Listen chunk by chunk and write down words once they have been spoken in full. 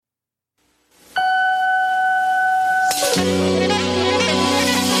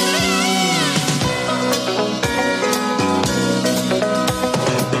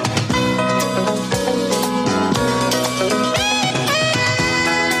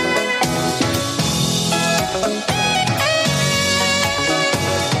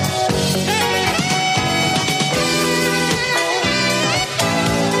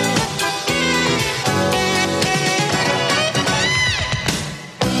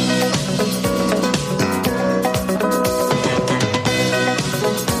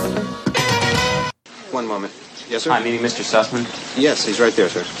Yes, sir. Hi, meeting Mr. Sussman. Yes, he's right there,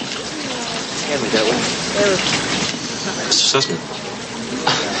 sir. Hand me that one. Mr. Sussman.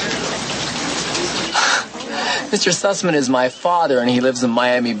 Mr. Sussman is my father, and he lives in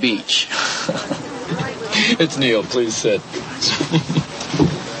Miami Beach. It's Neil. Please sit.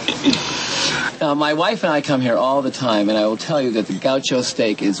 Now, my wife and I come here all the time, and I will tell you that the gaucho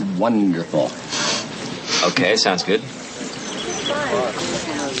steak is wonderful. Okay, sounds good.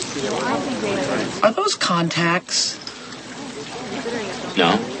 Are those contacts?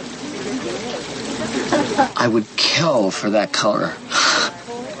 No. I would kill for that color.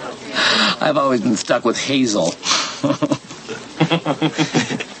 I've always been stuck with hazel.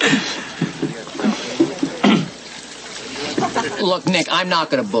 Look, Nick, I'm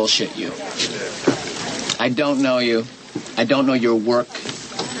not going to bullshit you. I don't know you. I don't know your work.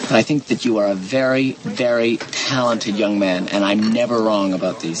 But I think that you are a very, very talented young man, and I'm never wrong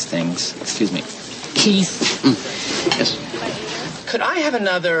about these things. Excuse me. Keith. Yes. Could I have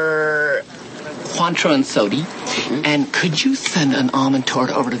another Cointreau and Sodi? And could you send an almond tort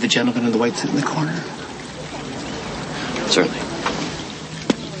over to the gentleman in the white suit in the corner? Certainly.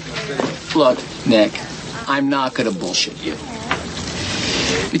 Look, Nick, I'm not going to bullshit you.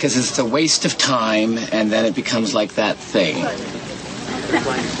 Because it's a waste of time, and then it becomes like that thing.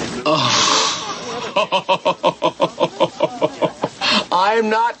 Oh. I'm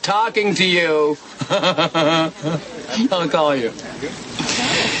not talking to you. I'll call you.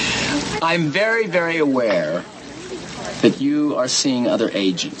 I'm very, very aware that you are seeing other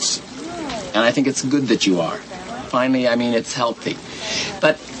agents. And I think it's good that you are. Finally, I mean, it's healthy.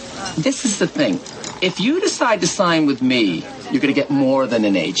 But this is the thing. If you decide to sign with me, you're going to get more than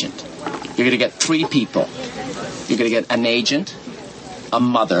an agent. You're going to get 3 people. You're going to get an agent, a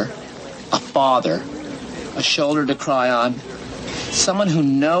mother, a father, a shoulder to cry on, someone who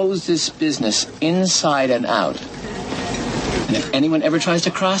knows this business inside and out. And if anyone ever tries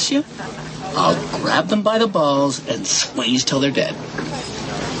to cross you, I'll grab them by the balls and squeeze till they're dead.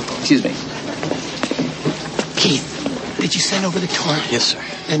 Excuse me. Keith, did you send over the tort? Yes, sir.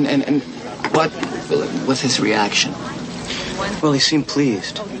 And what was his reaction? Well, he seemed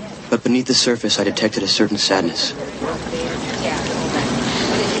pleased. But beneath the surface, I detected a certain sadness.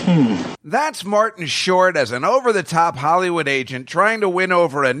 That's Martin Short as an over-the-top Hollywood agent trying to win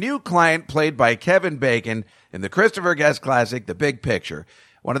over a new client played by Kevin Bacon in the Christopher Guest classic, The Big Picture.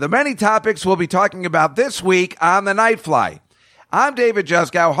 One of the many topics we'll be talking about this week on The Nightfly. I'm David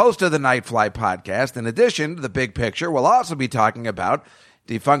Juskow, host of The Nightfly podcast. In addition to The Big Picture, we'll also be talking about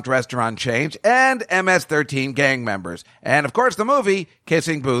defunct restaurant chains and MS-13 gang members. And, of course, the movie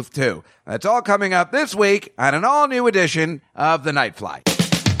Kissing Booth 2. That's all coming up this week on an all-new edition of The Nightfly.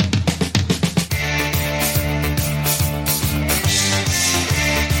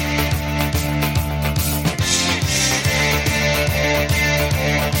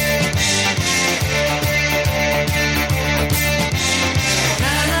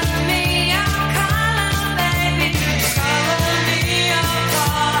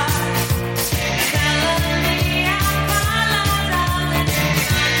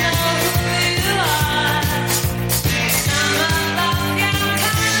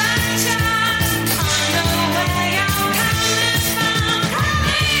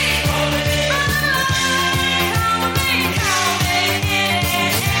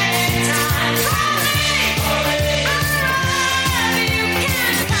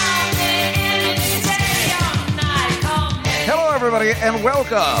 Everybody, and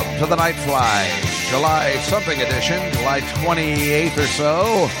welcome to the Nightfly, July something edition, July 28th or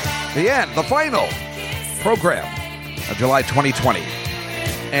so, the final program of July 2020,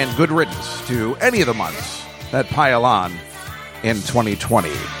 and good riddance to any of the months that pile on in 2020.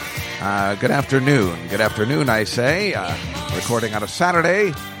 Good afternoon, I say, recording on a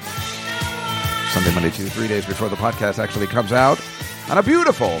Saturday, Sunday, Monday, Tuesday, 3 days before the podcast actually comes out, on a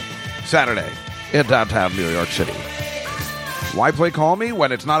beautiful Saturday in downtown New York City. Why play Call Me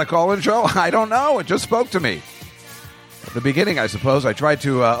when it's not a call-in show? I don't know. It just spoke to me. At the beginning, I suppose, I tried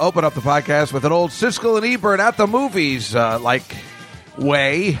to open up the podcast with an old Siskel and Ebert at the movies,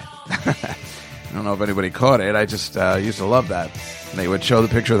 way. I don't know if anybody caught it. I just used to love that. And they would show the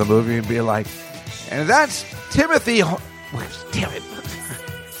picture of the movie and be like, and that's Timothy... Damn it.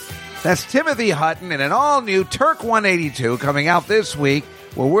 That's Timothy Hutton in an all-new Turk 182 coming out this week,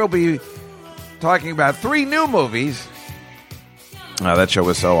 where we'll be talking about 3 new movies. Oh, that show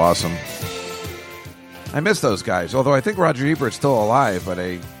was so awesome. I miss those guys. Although I think Roger Ebert's still alive, but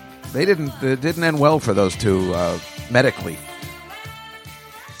it didn't end well for those two medically.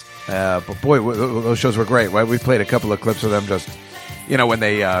 But boy, those shows were great. We played a couple of clips of them just, when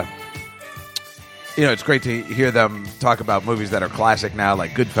they it's great to hear them talk about movies that are classic now,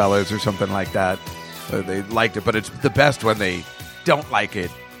 like Goodfellas or something like that. They liked it, but it's the best when they don't like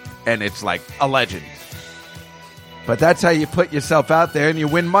it, and it's like a legend. But that's how you put yourself out there and you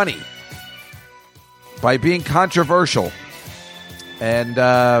win money. By being controversial. And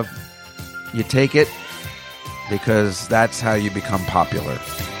you take it because that's how you become popular.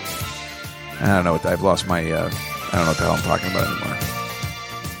 I don't know I've lost my... I don't know what the hell I'm talking about anymore.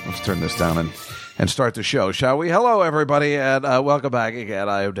 Let's turn this down and start the show, shall we? Hello, everybody, and welcome back again.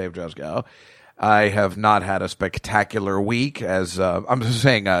 I am Dave Juskow. I have not had a spectacular week, as I'm just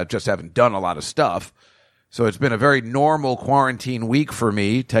saying, just haven't done a lot of stuff. So it's been a very normal quarantine week for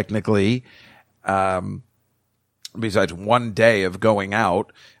me, technically. Besides one day of going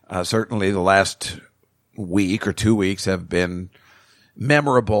out, certainly the last week or 2 weeks have been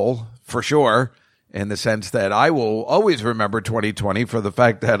memorable for sure, in the sense that I will always remember 2020 for the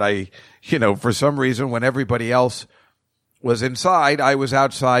fact that I, for some reason, when everybody else was inside, I was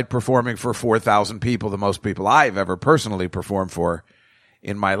outside performing for 4,000 people, the most people I've ever personally performed for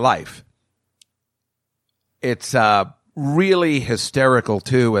in my life. It's really hysterical,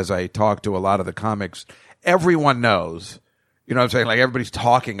 too, as I talk to a lot of the comics. Everyone knows, you know what I'm saying? Like, everybody's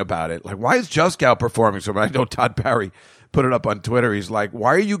talking about it. Like, why is Juskow performing so much? I know Todd Barry put it up on Twitter. He's like,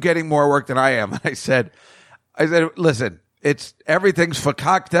 why are you getting more work than I am? And I said, listen, everything's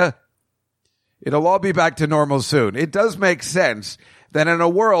fakakta. It'll all be back to normal soon. It does make sense that in a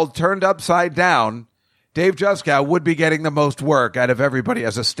world turned upside down, Dave Juskow would be getting the most work out of everybody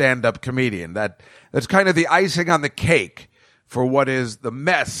as a stand-up comedian. That's kind of the icing on the cake for what is the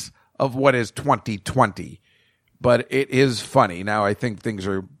mess of what is 2020. But it is funny. Now, I think things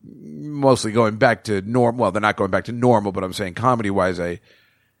are mostly going back to normal. Well, they're not going back to normal, but I'm saying comedy-wise, I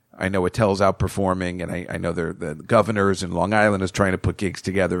know Attell's outperforming, and I know the governors in Long Island is trying to put gigs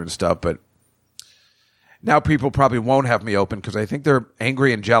together and stuff, but now people probably won't have me open because I think they're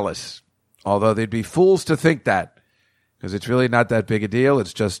angry and jealous, although they'd be fools to think that, because it's really not that big a deal.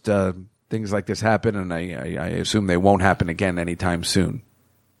 It's just things like this happen, and I assume they won't happen again anytime soon.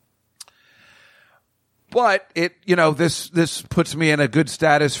 But this puts me in a good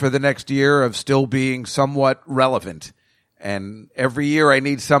status for the next year of still being somewhat relevant. And every year I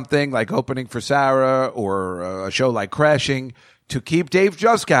need something like opening for Sarah or a show like Crashing to keep Dave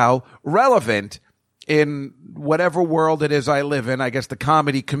Juskow relevant in whatever world it is I live in, I guess the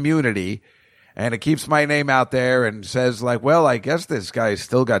comedy community. And it keeps my name out there and says like, well, I guess this guy's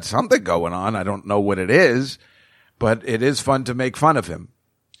still got something going on. I don't know what it is, but it is fun to make fun of him.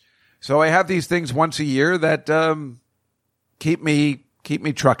 So I have these things once a year that keep me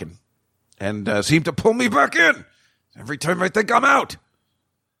trucking and seem to pull me back in every time I think I'm out.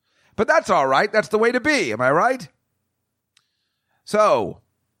 But that's all right. That's the way to be. Am I right? So,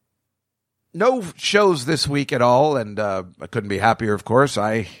 no shows this week at all, and I couldn't be happier, of course.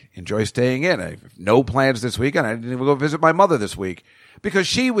 I enjoy staying in. I have no plans this week, and I didn't even go visit my mother this week because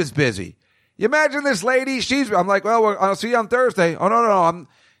she was busy. You imagine this lady? I'm like, well, I'll see you on Thursday. Oh, no, I'm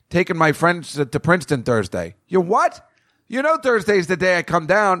taking my friends to Princeton Thursday. You what? Thursday's the day I come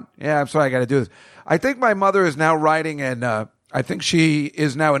down. Yeah, I'm sorry, I got to do this. I think my mother is now riding, and I think she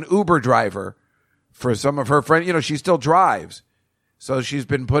is now an Uber driver for some of her friends. She still drives. So she's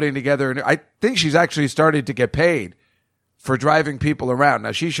been putting together, I think she's actually started to get paid for driving people around.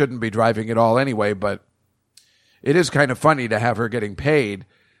 Now, she shouldn't be driving at all anyway, but it is kind of funny to have her getting paid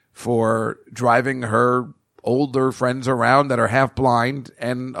for driving her older friends around that are half blind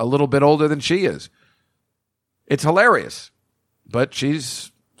and a little bit older than she is. It's hilarious, but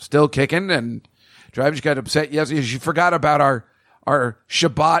she's still kicking and driving. She got upset yesterday. She forgot about our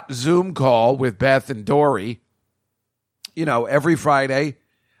Shabbat Zoom call with Beth and Dory. Every Friday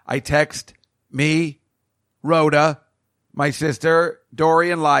I text me, Rhoda, my sister, Dory,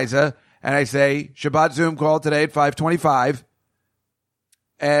 and Liza, and I say, Shabbat Zoom call today at 5:25.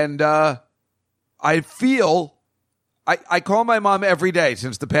 And I feel I call my mom every day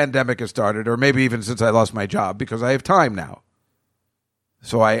since the pandemic has started, or maybe even since I lost my job, because I have time now.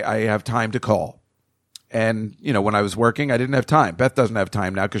 So I have time to call. And, when I was working, I didn't have time. Beth doesn't have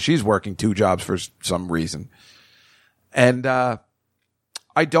time now because she's working 2 jobs for some reason. And I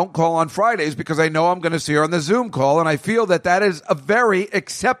don't call on Fridays because I know I'm going to see her on the Zoom call, and I feel that is a very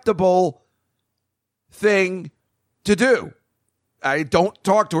acceptable thing to do. I don't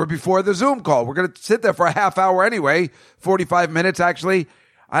talk to her before the Zoom call. We're going to sit there for a half hour anyway, 45 minutes actually.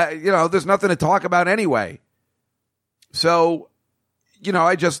 There's nothing to talk about anyway. So,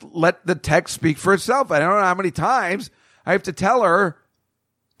 I just let the text speak for itself. I don't know how many times I have to tell her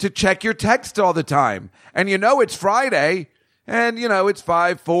to check your text all the time. And it's Friday, And, it's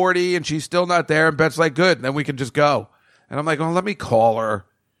 5:40 and she's still not there. And Beth's like, good. And then we can just go. And I'm like, well, let me call her.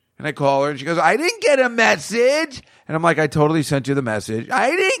 And I call her and she goes, I didn't get a message. And I'm like, I totally sent you the message. I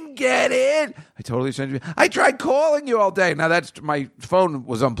didn't get it. I totally sent you. I tried calling you all day. Now my phone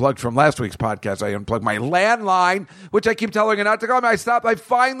was unplugged from last week's podcast. I unplugged my landline, which I keep telling her not to call me. I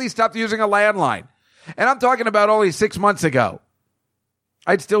finally stopped using a landline. And I'm talking about only 6 months ago.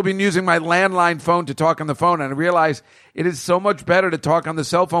 I'd still been using my landline phone to talk on the phone, and I realized it is so much better to talk on the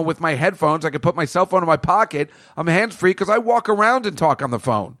cell phone with my headphones. I could put my cell phone in my pocket. I'm hands-free because I walk around and talk on the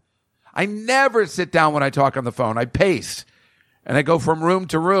phone. I never sit down when I talk on the phone. I pace, and I go from room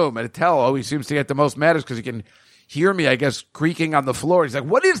to room. And Attell always seems to get the most maddest because he can hear me, I guess, creaking on the floor. He's like,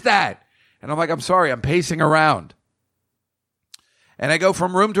 what is that? And I'm like, I'm sorry, I'm pacing around. And I go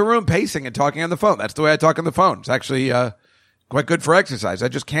from room to room pacing and talking on the phone. That's the way I talk on the phone. It's actually quite good for exercise. I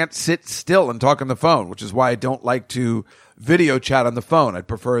just can't sit still and talk on the phone, which is why I don't like to video chat on the phone. I'd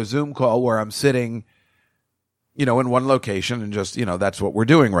prefer a Zoom call where I'm sitting, in one location and just, that's what we're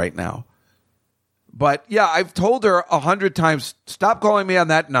doing right now. But yeah, I've told her 100 times, stop calling me on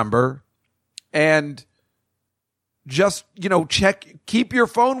that number and just, keep your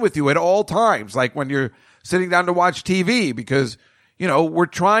phone with you at all times. Like when you're sitting down to watch TV, because we're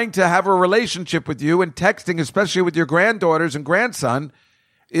trying to have a relationship with you, and texting, especially with your granddaughters and grandson,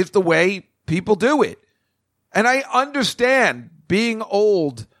 is the way people do it. And I understand being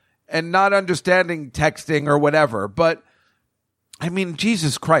old and not understanding texting or whatever, but I mean,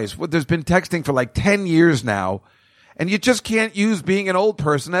 Jesus Christ, there's been texting for like 10 years now, and you just can't use being an old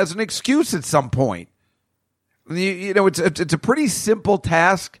person as an excuse at some point. It's a pretty simple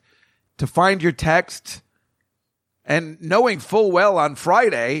task to find your text. And knowing full well on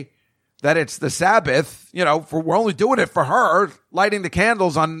Friday that it's the Sabbath, we're only doing it for her, lighting the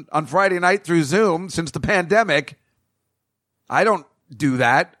candles on Friday night through Zoom since the pandemic. I don't do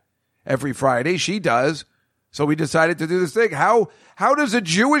that every Friday. She does. So we decided to do this thing. How does a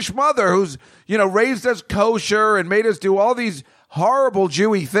Jewish mother who's, raised us kosher and made us do all these horrible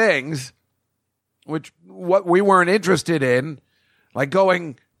Jewy things, what we weren't interested in, like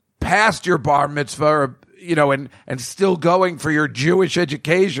going past your bar mitzvah, and still going for your Jewish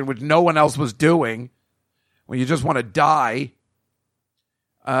education, which no one else was doing, when you just want to die.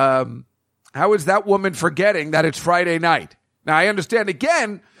 How is that woman forgetting that it's Friday night? Now, I understand,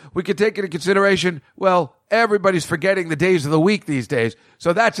 again, we could take into consideration, well, everybody's forgetting the days of the week these days,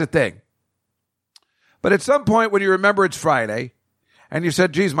 so that's a thing. But at some point when you remember it's Friday, and you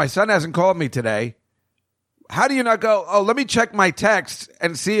said, geez, my son hasn't called me today, how do you not go, oh, let me check my text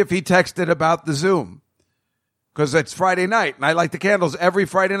and see if he texted about the Zoom? Because it's Friday night, and I light the candles every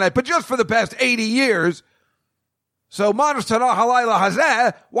Friday night, but just for the past 80 years. So, Manos Tanah Halayla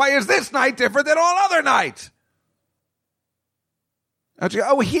Hazeh, why is this night different than all other nights?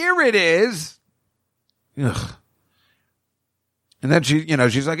 Oh, here it is. Ugh. And then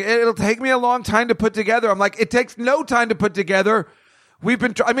she's like, it'll take me a long time to put together. I'm like, it takes no time to put together.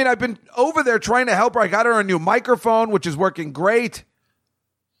 I've been over there trying to help her. I got her a new microphone, which is working great.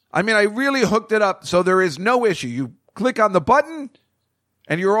 I really hooked it up so there is no issue. You click on the button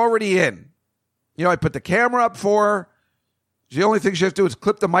and you're already in. I put the camera up for her. The only thing she has to do is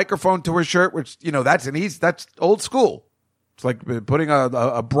clip the microphone to her shirt, which, that's old school. It's like putting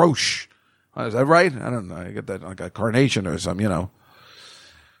a brooch. Is that right? I don't know. I get that like a carnation or something,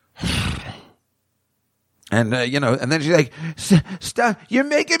 And, and then she's like, stop, you're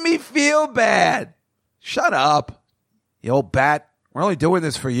making me feel bad. Shut up, you old bat. We're only doing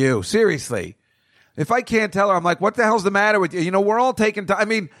this for you. Seriously. If I can't tell her, I'm like, what the hell's the matter with you? We're all taking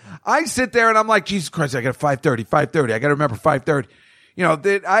time. I sit there and I'm like, Jesus Christ, I got 5:30. I got to remember 5:30.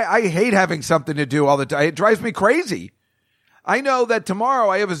 I hate having something to do all the time. It drives me crazy. I know that tomorrow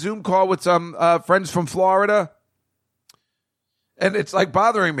I have a Zoom call with some friends from Florida. And it's like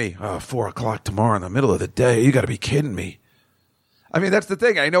bothering me. 4:00 tomorrow in the middle of the day. You got to be kidding me. That's the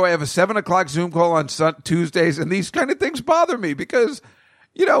thing. I know I have a 7:00 Zoom call on Tuesdays, and these kind of things bother me because,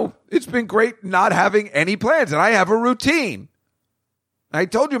 it's been great not having any plans, and I have a routine. I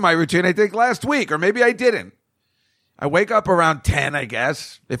told you my routine, I think, last week, or maybe I didn't. I wake up around 10, I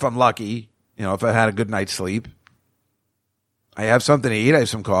guess, if I'm lucky, if I had a good night's sleep. I have something to eat. I have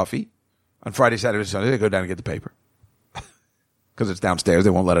some coffee. On Friday, Saturday, Sunday, I go down and get the paper because it's downstairs. They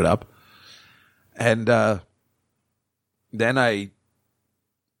won't let it up. And then I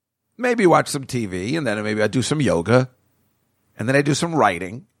maybe watch some TV, and then maybe I do some yoga, and then I do some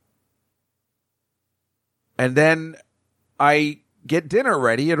writing. And then I get dinner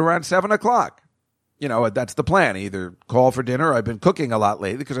ready at around 7:00. That's the plan. Either call for dinner. I've been cooking a lot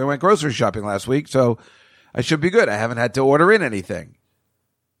lately because I went grocery shopping last week. So I should be good. I haven't had to order in anything.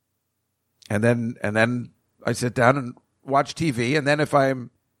 And then I sit down and watch TV. And then if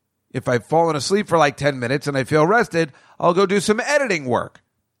I've fallen asleep for like 10 minutes and I feel rested, I'll go do some editing work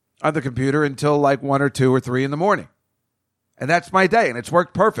on the computer until like 1 or 2 or 3 in the morning. And that's my day. And it's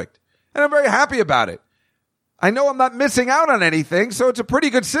worked perfect. And I'm very happy about it. I know I'm not missing out on anything. So it's a pretty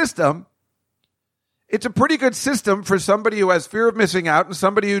good system. It's a pretty good system for somebody who has fear of missing out and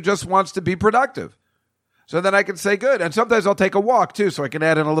somebody who just wants to be productive. So then I can say good. And sometimes I'll take a walk too, so I can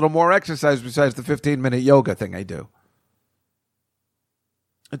add in a little more exercise besides the 15-minute yoga thing I do.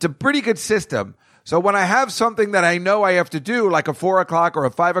 It's a pretty good system. So when I have something that I know I have to do, like a 4 o'clock or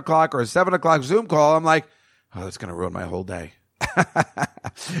a 5 o'clock or a 7 o'clock Zoom call, I'm like, oh, that's going to ruin my whole day.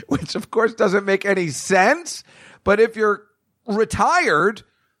 Which, of course, doesn't make any sense. But if you're retired,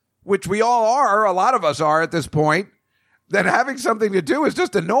 which we all are, a lot of us are at this point, then having something to do is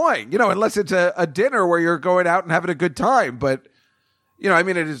just annoying, unless it's a dinner where you're going out and having a good time. But,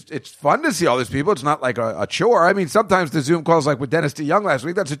 it's fun to see all these people. It's not like a chore. I mean, sometimes the Zoom calls like with Dennis DeYoung last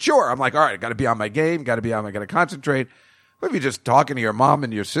week, that's a chore. I'm like, all right, I got to be on my game, I got to concentrate. But if you're just talking to your mom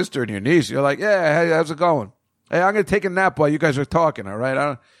and your sister and your niece, you're like, yeah, hey, how's it going? Hey, I'm going to take a nap while you guys are talking, all right?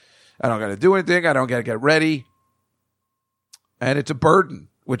 I don't got to do anything. I don't got to get ready. And it's a burden,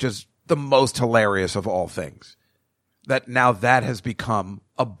 which is the most hilarious of all things. That now that has become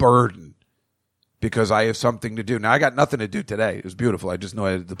a burden because I have something to do. Now, I got nothing to do today. It was beautiful. I just know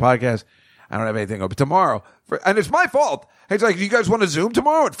I did the podcast. I don't have anything. But tomorrow, and it's my fault. It's like, you guys want to Zoom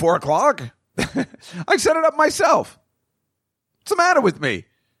tomorrow at 4 o'clock? I set it up myself. What's the matter with me?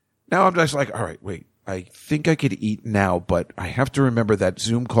 Now I'm just like, all right, wait. I think I could eat now, but I have to remember that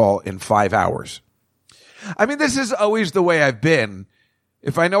Zoom call in 5 hours. I mean, this is always the way I've been.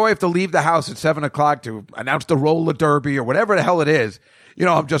 If I know I have to leave the house at 7 o'clock to announce the roller derby or whatever the hell it is,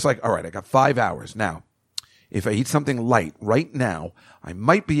 I'm just like, all right, I got 5 hours. Now, if I eat something light right now, I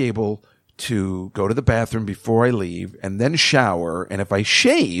might be able to go to the bathroom before I leave and then shower. And if I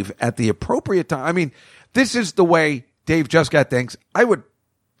shave at the appropriate time, I mean, this is the way Dave Justgat thinks. I would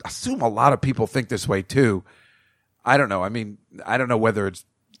assume a lot of people think this way too. I don't know. I mean, I don't know whether it's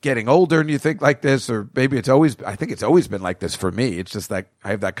getting older and you think like this, or maybe I think it's always been like this for me. It's just that I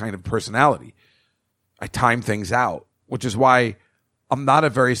have that kind of personality. I time things out, which is why I'm not a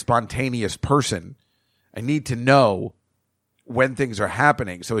very spontaneous person. I need to know when things are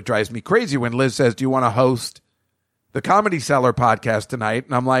happening. So it drives me crazy when Liz says, do you want to host the Comedy Cellar podcast tonight?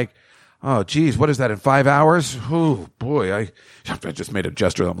 And I'm like, oh, geez, what is that in 5 hours? Oh, boy. I just made a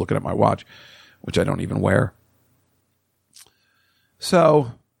gesture. I'm looking at my watch, which I don't even wear.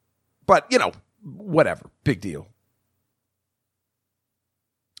 So, but, whatever. Big deal.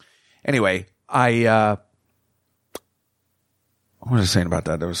 Anyway, what was I saying about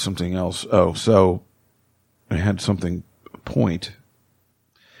that? There was something else. Oh, so I had something, a point.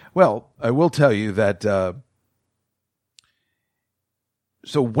 Well, I will tell you that,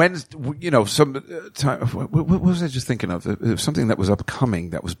 so Wednesday, some time, what was I just thinking of? It was something that was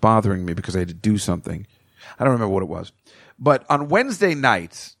upcoming that was bothering me because I had to do something. I don't remember what it was. But on Wednesday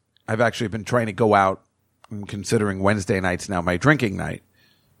nights, I've actually been trying to go out. I'm considering Wednesday nights now my drinking night,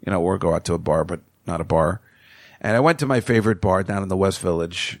 or go out to a bar, but not a bar. And I went to my favorite bar down in the West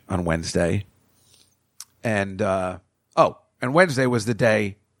Village on Wednesday. And, and Wednesday was the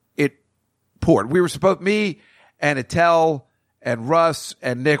day it poured. We were supposed, me and Attell and Russ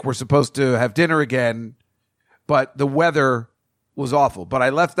and Nick were supposed to have dinner again, but the weather was awful. But I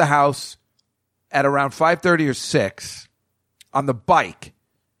left the house at around 5:30 or 6 on the bike,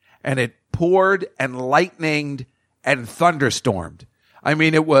 and it poured and lightninged and thunderstormed. I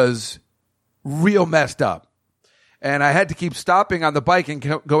mean, it was real messed up. And I had to keep stopping on the bike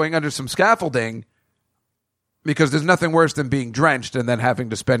and going under some scaffolding because there's nothing worse than being drenched and then having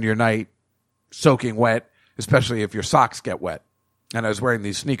to spend your night soaking wet, especially if your socks get wet. And I was wearing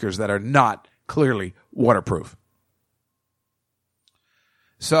these sneakers that are not clearly waterproof.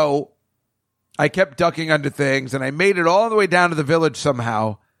 So I kept ducking under things, and I made it all the way down to the village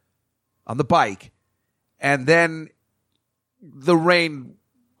somehow on the bike. And then the rain,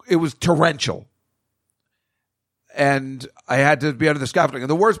 it was torrential. And I had to be under the scaffolding. And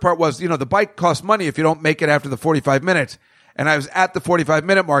the worst part was, the bike costs money if you don't make it after the 45 minutes. And I was at the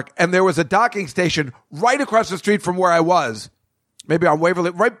 45-minute mark, and there was a docking station right across the street from where I was. Maybe on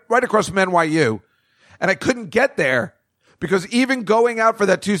Waverly, right across from NYU. And I couldn't get there because even going out for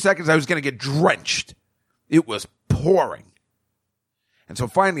that 2 seconds, I was going to get drenched. It was pouring. And so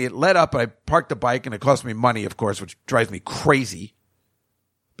finally it let up, and I parked the bike, and it cost me money, of course, which drives me crazy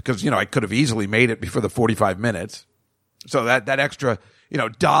because, I could have easily made it before the 45 minutes. So that extra,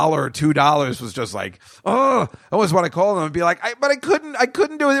 $1 or $2 was just like, oh, I always want to call them and be like, but I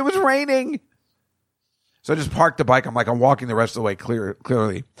couldn't do it. It was raining. So I just parked the bike. I'm walking the rest of the way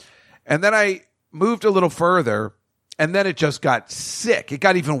clearly. And then I moved a little further, and then it just got sick. It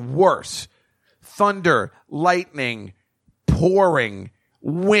got even worse. Thunder, lightning, pouring,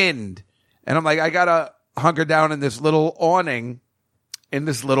 wind. And I'm like, I got to hunker down in this little awning in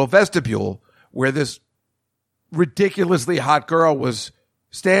this little vestibule where this ridiculously hot girl was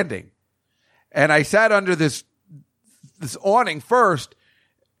standing. And I sat under this awning first,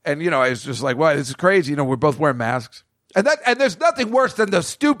 and I was just like, "Wow, this is crazy." We're both wearing masks, and there's nothing worse than the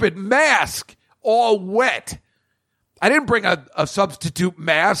stupid mask all wet. I didn't bring a substitute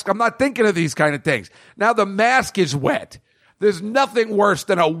mask. I'm not thinking of these kind of things. Now the mask is wet. There's nothing worse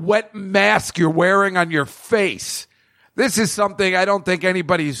than a wet mask you're wearing on your face. This is something I don't think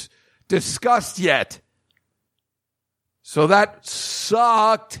anybody's discussed yet. So that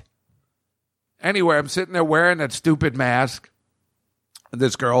sucked. Anyway, I'm sitting there wearing that stupid mask. And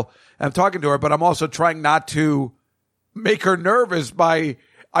this girl, I'm talking to her, but I'm also trying not to make her nervous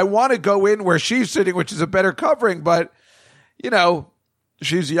I want to go in where she's sitting, which is a better covering, but,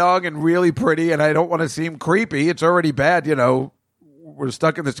 she's young and really pretty, and I don't want to seem creepy. It's already bad, we're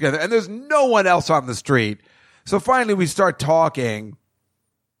stuck in this together. And there's no one else on the street. So finally we start talking.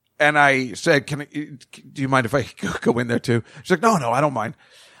 And I said, do you mind if I go in there too? She's like, no, I don't mind.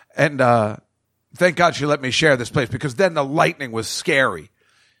 And thank God she let me share this place, because then the lightning was scary.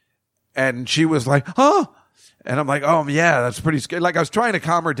 And she was like, huh? And I'm like, oh, yeah, that's pretty scary. Like, I was trying to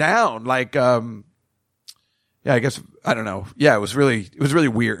calm her down. Like, I guess, I don't know. Yeah, it was really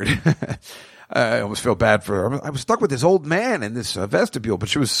weird. I almost feel bad for her. I was stuck with this old man in this vestibule, but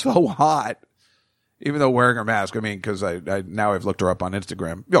she was so hot. Even though wearing her mask, because I now I've looked her up on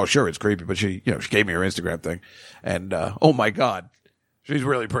Instagram. Oh, sure, it's creepy, but she gave me her Instagram thing, and oh my God, she's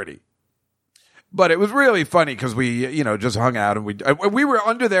really pretty. But it was really funny because we, just hung out, and we were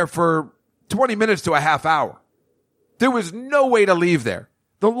under there for 20 minutes to a half hour. There was no way to leave there.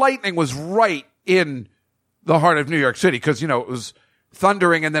 The lightning was right in the heart of New York City because it was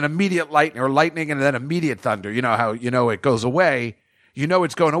thundering and then immediate lightning, or lightning and then immediate thunder. You know how it goes away.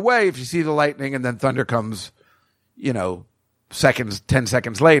 It's going away if you see the lightning, and then thunder comes, 10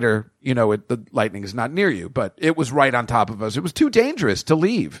 seconds later, the lightning is not near you. But it was right on top of us. It was too dangerous to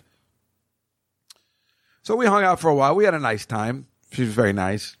leave. So we hung out for a while. We had a nice time. She was very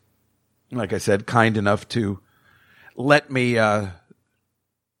nice. Like I said, kind enough to let me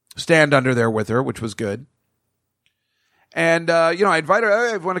stand under there with her, which was good. And, I invited her,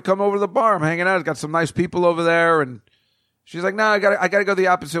 hey, if you want to come over to the bar, I'm hanging out. I've got some nice people over there, and she's like, no, I gotta go the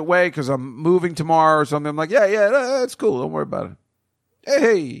opposite way because I'm moving tomorrow or something. I'm like, yeah, that's cool. Don't worry about it.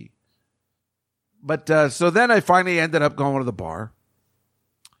 Hey. But so then I finally ended up going to the bar.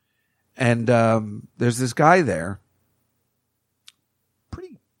 And there's this guy there.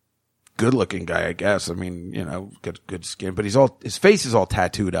 Pretty good-looking guy, I guess. Got good skin. But his face is all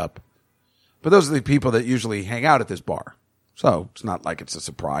tattooed up. But those are the people that usually hang out at this bar. So it's not like it's a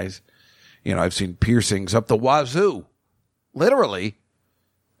surprise. I've seen piercings up the wazoo. Literally,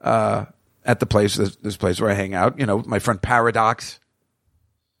 at the place, this place where I hang out, my friend Paradox,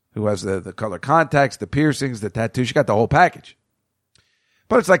 who has the color contacts, the piercings, the tattoos. She got the whole package.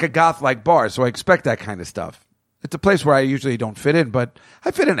 But it's like a goth-like bar, so I expect that kind of stuff. It's a place where I usually don't fit in, but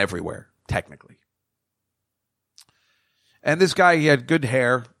I fit in everywhere, technically. And this guy, he had good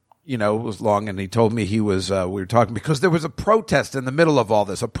hair, it was long, and he told me he was, we were talking, because there was a protest in the middle of all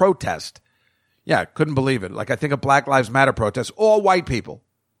this, a protest. Yeah, couldn't believe it. Like, I think a Black Lives Matter protest, all white people,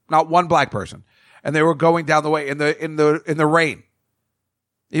 not one black person. And they were going down the way in the rain.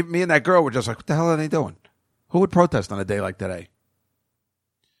 Even me and that girl were just like, what the hell are they doing? Who would protest on a day like today?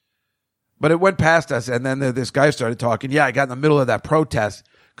 But it went past us, and then this guy started talking. Yeah, I got in the middle of that protest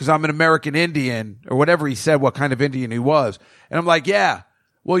because I'm an American Indian, or whatever he said, what kind of Indian he was. And I'm like, yeah,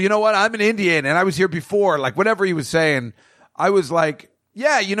 well, you know what? I'm an Indian, and I was here before. Like, whatever he was saying, I was like,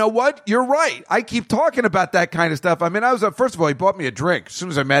 yeah, you know what? You're right. I keep talking about that kind of stuff. First of all, he bought me a drink as soon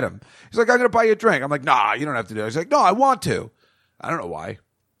as I met him. He's like, I'm going to buy you a drink. I'm like, nah, you don't have to do it. He's like, no, I want to. I don't know why.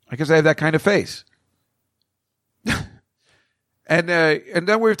 I guess I have that kind of face. And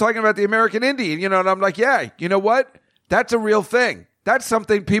then we were talking about the American Indian, and I'm like, yeah, you know what? That's a real thing. That's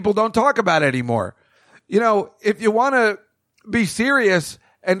something people don't talk about anymore. If you want to be serious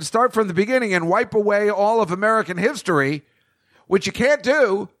and start from the beginning and wipe away all of American history, which you can't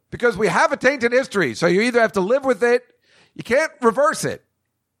do because we have a tainted history. So you either have to live with it, you can't reverse it.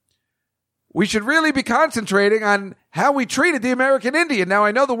 We should really be concentrating on how we treated the American Indian. Now,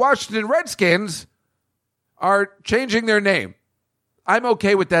 I know the Washington Redskins are changing their name. I'm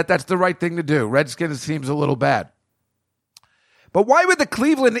okay with that. That's the right thing to do. Redskins seems a little bad. But why would the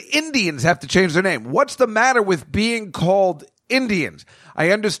Cleveland Indians have to change their name? What's the matter with being called Indians?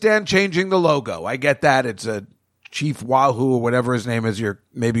 I understand changing the logo. I get that. It's a Chief Wahoo or whatever his name is.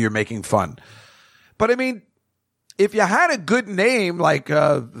 Maybe you're making fun. But I mean, if you had a good name like,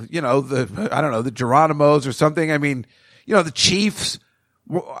 the Geronimos or something, I mean, the Chiefs,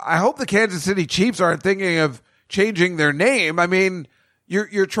 I hope the Kansas City Chiefs aren't thinking of changing their name. I mean,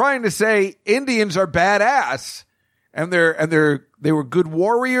 you're trying to say Indians are badass and they were good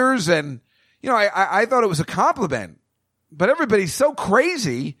warriors. And, I thought it was a compliment, but everybody's so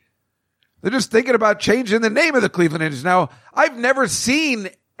crazy. They're just thinking about changing the name of the Cleveland Indians. Now, I've never seen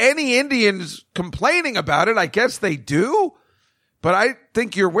any Indians complaining about it. I guess they do, but I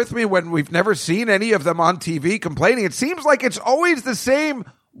think you're with me when we've never seen any of them on TV complaining. It seems like it's always the same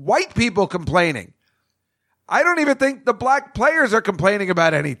white people complaining. I don't even think the black players are complaining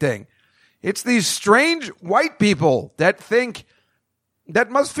about anything. It's these strange white people that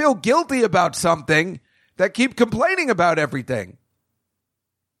must feel guilty about something that keep complaining about everything.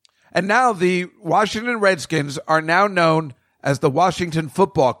 And now the Washington Redskins are now known as the Washington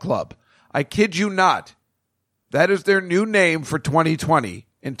Football Club. I kid you not. That is their new name for 2020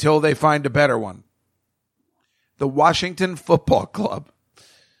 until they find a better one. The Washington Football Club.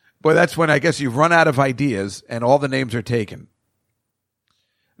 Boy, that's when I guess you've run out of ideas and all the names are taken.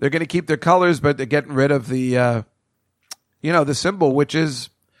 They're going to keep their colors, but they're getting rid of the symbol, which is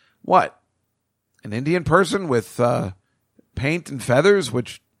what? An Indian person with paint and feathers,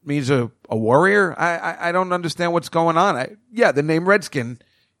 which means a warrior. I don't understand what's going on. The name Redskin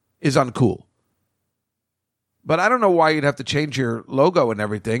is uncool. But I don't know why you'd have to change your logo and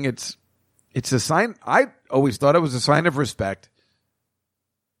everything. It's a sign. I always thought it was a sign of respect.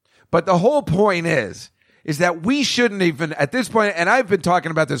 But the whole point is that we shouldn't even, at this point, and I've been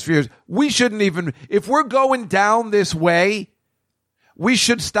talking about this for years, we shouldn't even, if we're going down this way, we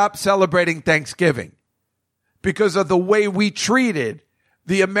should stop celebrating Thanksgiving because of the way we treated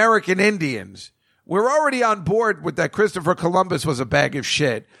the American Indians. We're already on board with that Christopher Columbus was a bag of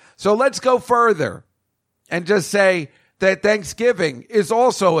shit. So let's go further and just say that Thanksgiving is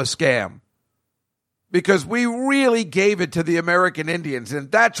also a scam because we really gave it to the American Indians.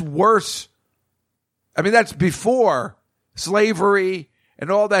 And that's worse. I mean, that's before slavery and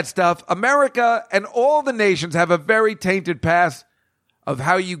all that stuff. America and all the nations have a very tainted past of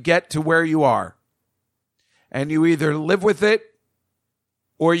how you get to where you are. And you either live with it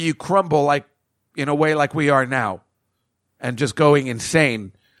or you crumble like in a way like we are now and just going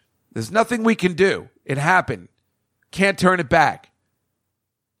insane. There's nothing we can do. It happened. Can't turn it back.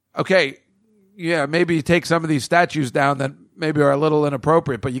 Okay, yeah, maybe you take some of these statues down that maybe are a little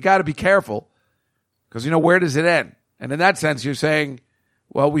inappropriate, but you got to be careful because, where does it end? And in that sense, you're saying,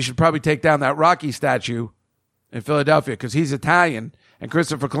 well, we should probably take down that Rocky statue in Philadelphia because he's Italian and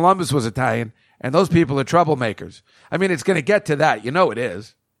Christopher Columbus was Italian and those people are troublemakers. I mean, it's going to get to that. It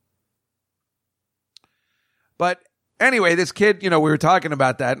is. But anyway, this kid, we were talking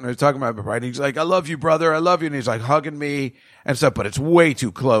about that and we were talking about pride. He's like, I love you, brother. I love you. And he's like hugging me and stuff, but it's way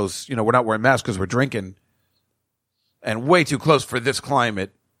too close. We're not wearing masks because we're drinking and way too close for this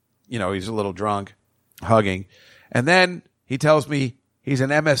climate. He's a little drunk, hugging. And then he tells me he's an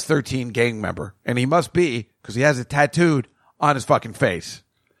MS-13 gang member and he must be because he has it tattooed on his fucking face.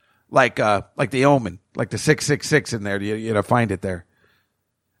 Like the Omen, like the 666 in there. You find it there.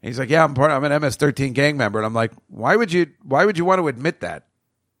 And he's like, yeah, I'm an MS-13 gang member. And I'm like, why would you want to admit that?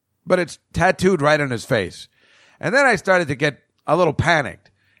 But it's tattooed right on his face. And then I started to get a little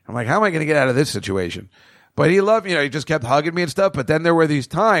panicked. I'm like, how am I going to get out of this situation? But he loved, he just kept hugging me and stuff. But then there were these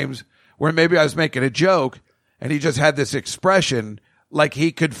times where maybe I was making a joke and he just had this expression like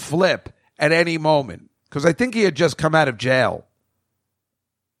he could flip at any moment. Because I think he had just come out of jail.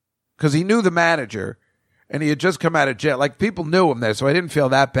 Because he knew the manager. And he had just come out of jail. Like, people knew him there, so I didn't feel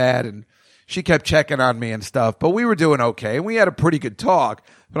that bad. And she kept checking on me and stuff. But we were doing okay. And we had a pretty good talk.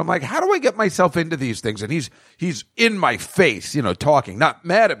 But I'm like, how do I get myself into these things? And he's in my face, talking. Not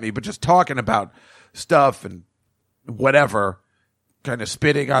mad at me, but just talking about stuff and whatever. Kind of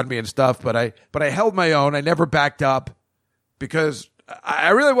spitting on me and stuff. But I held my own. I never backed up. Because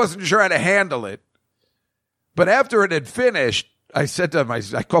I really wasn't sure how to handle it. But after it had finished, I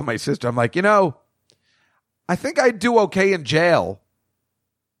called my sister. I'm like, I think I'd do okay in jail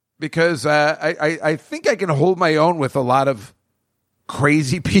because I think I can hold my own with a lot of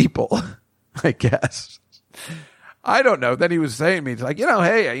crazy people, I guess. I don't know. Then he was saying to me, he's like,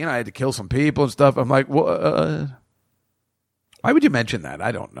 hey, I had to kill some people and stuff. I'm like, why would you mention that?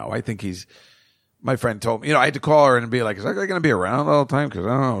 I don't know. I think he's my friend told me, I had to call her and be like, is that guy going to be around all the time? Because I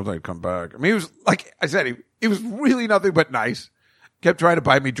don't know if I'd come back. I mean, he was, like I said, he was really nothing but nice. Kept trying to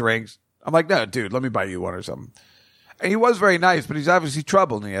buy me drinks. I'm like, no, dude, let me buy you one or something. And he was very nice, but he's obviously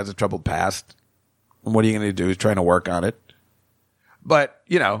troubled, and he has a troubled past. And what are you going to do? He's trying to work on it. But,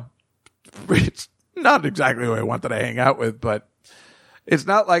 it's not exactly who I wanted to hang out with, but it's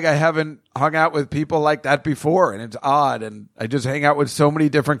not like I haven't hung out with people like that before, and it's odd. And I just hang out with so many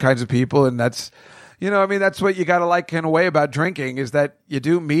different kinds of people, and that's, that's what you got to like in a way about drinking, is that you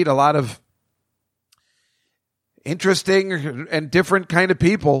do meet a lot of interesting and different kind of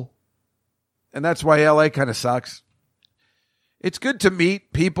people. And that's why LA kind of sucks. It's good to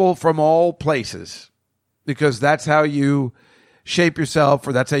meet people from all places, because that's how you shape yourself,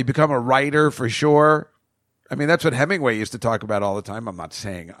 or that's how you become a writer for sure. I mean, that's what Hemingway used to talk about all the time. I'm not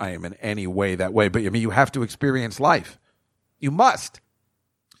saying I am in any way that way, but I mean, you have to experience life. You must.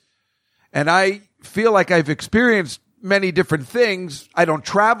 And I feel like I've experienced many different things. I don't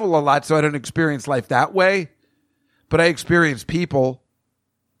travel a lot, so I don't experience life that way, but I experience people.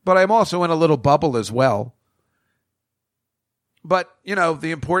 But I'm also in a little bubble as well. But,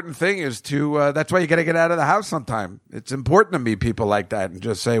 the important thing is to, that's why you got to get out of the house sometime. It's important to meet people like that and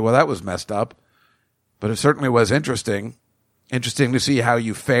just say, well, that was messed up. But it certainly was interesting. Interesting to see how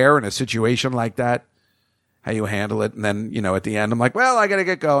you fare in a situation like that, how you handle it. And then, at the end, I'm like, well, I got to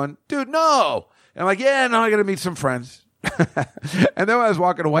get going. Dude, no. And I'm like, yeah, no, I got to meet some friends. And then I was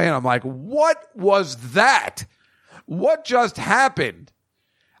walking away and I'm like, what was that? What just happened?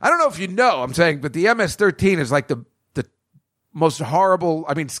 I don't know if you know, I'm saying, but the MS-13 is like the most horrible,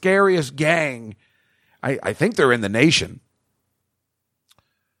 scariest gang. I think they're in the nation.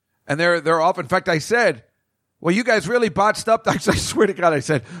 And they're off. In fact, I said, well, you guys really botched up. I swear to God, I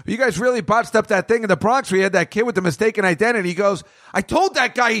said, you guys really botched up that thing in the Bronx where you had that kid with the mistaken identity. He goes, I told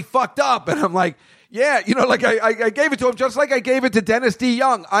that guy he fucked up. And I'm like, yeah, I gave it to him just like I gave it to Dennis D.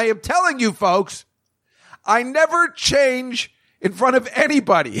 Young. I am telling you, folks, I never change in front of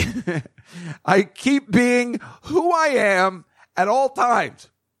anybody. I keep being who I am at all times.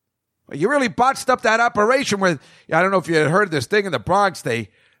 You really botched up that operation where, I don't know if you had heard this thing in the Bronx, they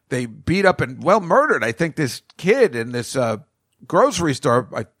beat up and, murdered, I think, this kid in this grocery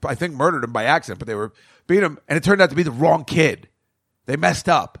store. I think murdered him by accident, but they were beating him, and it turned out to be the wrong kid. They messed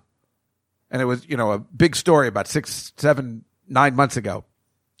up. And it was, a big story about 6, 7, 9 months ago.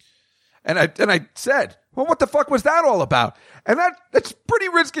 And I said, well, what the fuck was that all about? And that's a pretty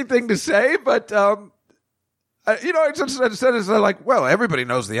risky thing to say, but, I just said, it's like, well, everybody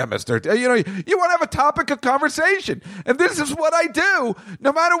knows the MS-13. You want to have a topic of conversation. And this is what I do,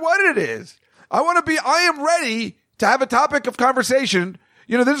 no matter what it is. I am ready to have a topic of conversation.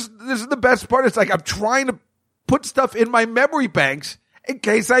 This is the best part. It's like I'm trying to put stuff in my memory banks in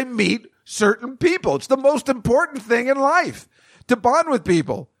case I meet certain people. It's the most important thing in life, to bond with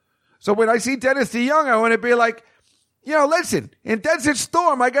people. So when I see Dennis D. Young, I want to be like, listen, in Desert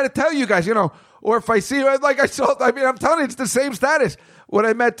Storm, I got to tell you guys, or if I see, I'm telling you, it's the same status. When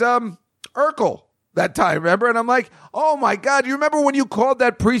I met Urkel that time, remember? And I'm like, oh my God, you remember when you called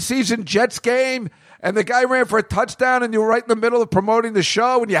that preseason Jets game and the guy ran for a touchdown and you were right in the middle of promoting the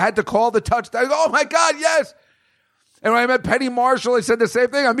show and you had to call the touchdown? Oh my God, yes. And when I met Penny Marshall, I said the same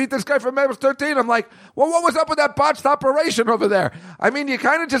thing. I meet this guy from MS-13. I'm like, well, what was up with that botched operation over there? You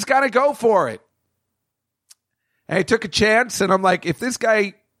kind of just got to go for it. And I took a chance, and I'm like, if this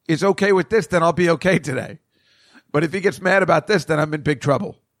guy is okay with this, then I'll be okay today. But if he gets mad about this, then I'm in big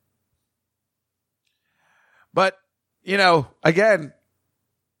trouble. But, again,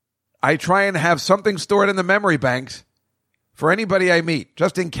 I try and have something stored in the memory banks for anybody I meet,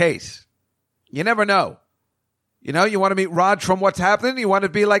 just in case. You never know. You want to meet Rod from What's Happening? You want to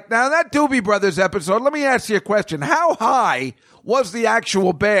be like, now that Doobie Brothers episode, let me ask you a question. How high was the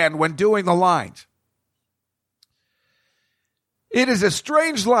actual band when doing the lines? It is a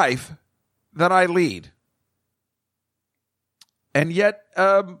strange life that I lead. And yet,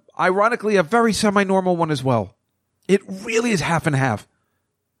 ironically, a very semi-normal one as well. It really is half and half.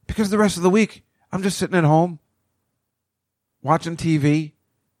 Because the rest of the week, I'm just sitting at home, watching TV,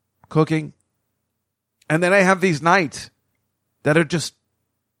 cooking. And then I have these nights that are just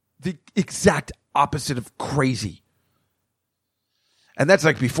the exact opposite of crazy. And that's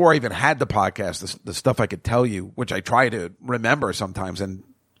like before I even had the podcast, the stuff I could tell you, which I try to remember sometimes and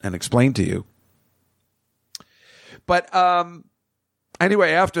explain to you. But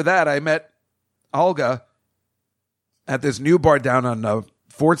anyway, after that, I met Olga at this new bar down on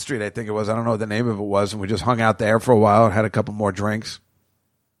 4th Street, I think it was. I don't know what the name of it was. And we just hung out there for a while and had a couple more drinks.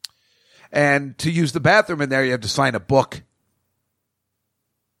 And to use the bathroom in there, you have to sign a book,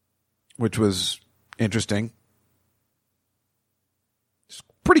 which was interesting. It's a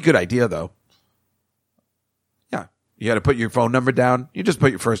pretty good idea, though. Yeah. You got to put your phone number down. You just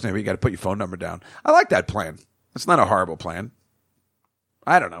put your first name, you got to put your phone number down. I like that plan. It's not a horrible plan.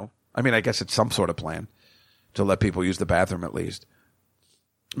 I don't know. I mean, I guess it's some sort of plan to let people use the bathroom at least.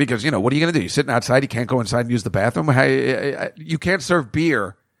 Because, what are you going to do? You're sitting outside. You can't go inside and use the bathroom. You can't serve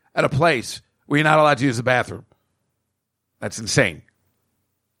beer at a place where you're not allowed to use the bathroom. That's insane.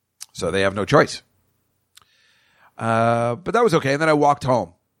 So they have no choice. But that was okay. And then I walked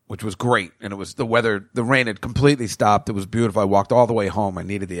home, which was great. And it was the weather. The rain had completely stopped. It was beautiful. I walked all the way home. I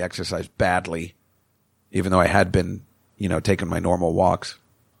needed the exercise badly, even though I had been, taking my normal walks.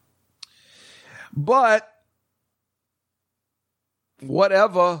 But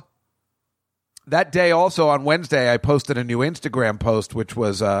whatever. That day also on Wednesday, I posted a new Instagram post, which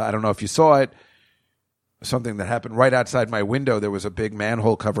was, I don't know if you saw it, something that happened right outside my window. There was a big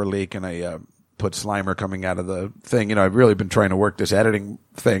manhole cover leak, and I put Slimer coming out of the thing. I've really been trying to work this editing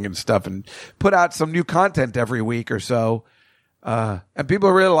thing and stuff and put out some new content every week or so. And people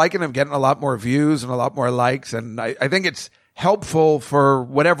are really liking them, getting a lot more views and a lot more likes. And I think it's helpful for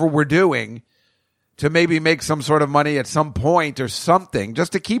whatever we're doing to maybe make some sort of money at some point or something,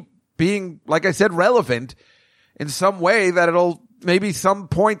 just to keep being, like I said, relevant in some way that it'll maybe some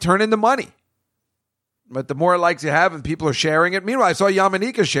point turn into money. But the more likes you have and people are sharing it. Meanwhile, I saw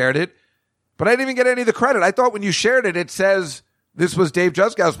Yamanika shared it, but I didn't even get any of the credit. I thought when you shared it, it says this was Dave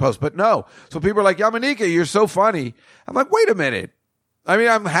Juskow's post, but no. So people are like, Yamanika, you're so funny. I'm like, wait a minute. I mean,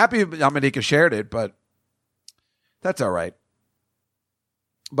 I'm happy Yamanika shared it, but that's all right.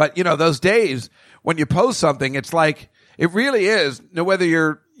 But, those days when you post something, it's like, it really is, whether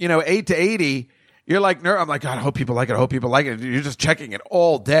you're, 8 to 80, you're like, I'm like, God, I hope people like it. I hope people like it. You're just checking it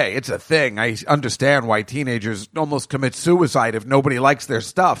all day. It's a thing. I understand why teenagers almost commit suicide if nobody likes their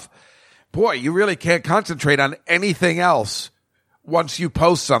stuff. Boy, you really can't concentrate on anything else once you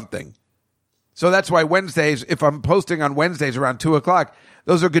post something. So that's why Wednesdays, if I'm posting on Wednesdays around 2:00,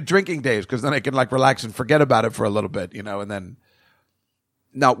 those are good drinking days, because then I can relax and forget about it for a little bit, and then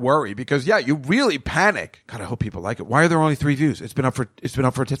not worry, because you really panic. God, I hope people like it. Why are there only 3 views? It's been up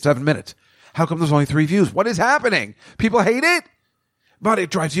for 7 minutes. How come there's only 3 views? What is happening? People hate it, but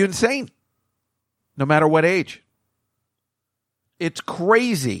it drives you insane. No matter what age. It's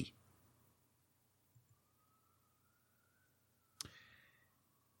crazy.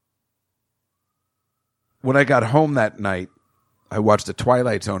 When I got home that night, I watched a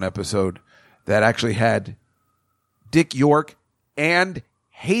Twilight Zone episode that actually had Dick York and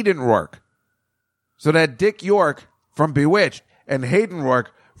Hayden Rourke. So that Dick York from Bewitched and Hayden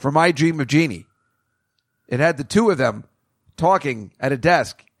Rourke from I Dream of Jeannie. It had the two of them talking at a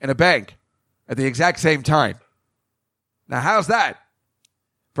desk in a bank at the exact same time. Now, how's that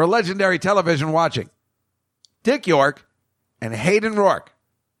for legendary television watching? Dick York and Hayden Rourke.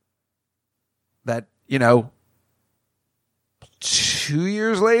 That, 2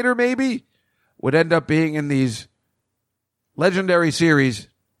 years later, maybe, would end up being in these legendary series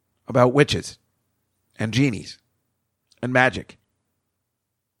about witches and genies and magic.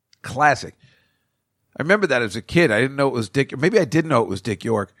 Classic. I remember that as a kid. I didn't know it was Dick. Maybe I did know it was Dick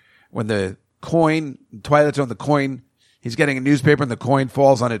York. When the coin, Twilight Zone, the coin, he's getting a newspaper and the coin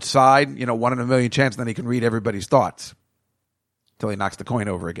falls on its side, 1 in a million chance, and then he can read everybody's thoughts until he knocks the coin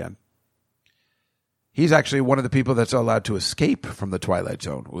over again. He's actually one of the people that's allowed to escape from the Twilight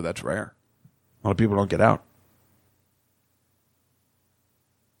Zone. Ooh, that's rare. A lot of people don't get out.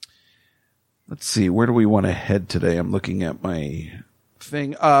 Let's see. Where do we want to head today? I'm looking at my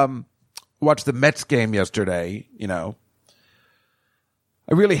thing. Watched the Mets game yesterday. I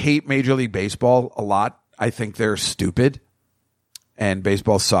really hate Major League Baseball a lot. I think they're stupid and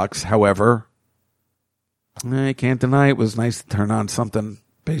baseball sucks. However, I can't deny it was nice to turn on something.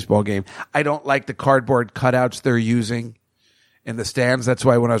 Baseball game. I don't like the cardboard cutouts they're using in the stands. That's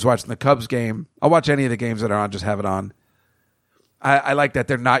why when I was watching the Cubs game, I'll watch any of the games that are on, just have it on. I like that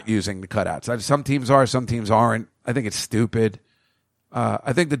they're not using the cutouts. Some teams are, some teams aren't. I think it's stupid.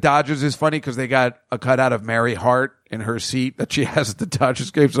 I think the Dodgers is funny because they got a cutout of Mary Hart in her seat that she has at the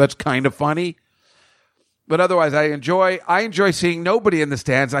Dodgers game, so that's kind of funny. But otherwise, I enjoy seeing nobody in the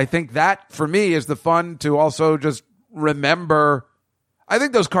stands. I think that, for me, is the fun to also just remember. I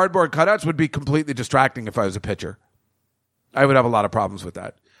think those cardboard cutouts would be completely distracting if I was a pitcher. I would have a lot of problems with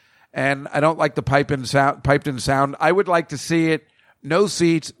that. And I don't like the piped in sound. I would like to see it, no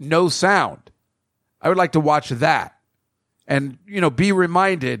seats, no sound. I would like to watch that and, be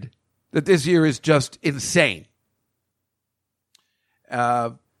reminded that this year is just insane.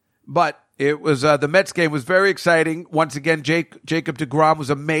 But it was, the Mets game was very exciting. Once again, Jacob deGrom was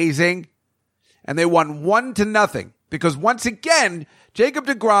amazing. and they won 1-0 because once again, Jacob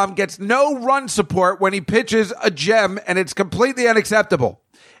deGrom gets no run support when he pitches a gem, and it's completely unacceptable.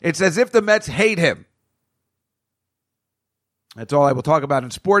 It's as if the Mets hate him. That's all I will talk about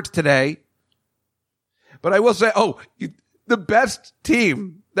in sports today. But I will say, the best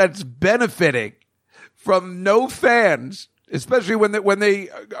team that's benefiting from no fans, especially when they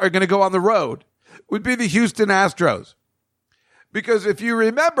are going to go on the road, would be the Houston Astros. Because if you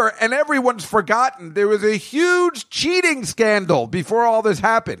remember, and everyone's forgotten, there was a huge cheating scandal before all this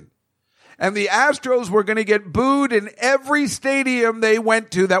happened. And the Astros were going to get booed in every stadium they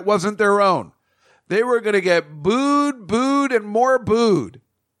went to that wasn't their own. They were going to get booed, and more booed.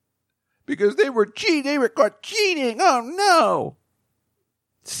 Because they were cheating. They were caught cheating. Oh, no.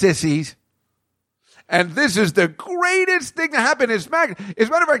 Sissies. And this is the greatest thing to happen. As a matter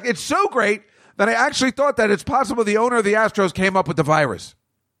of fact, it's so great that I actually thought that it's possible the owner of the Astros came up with the virus.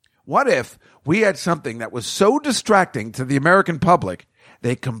 What if we had something that was so distracting to the American public,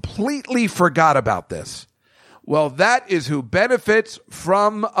 they completely forgot about this? Well, that is who benefits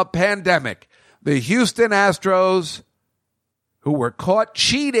from a pandemic. The Houston Astros, who were caught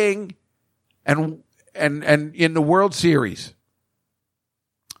cheating and in the World Series.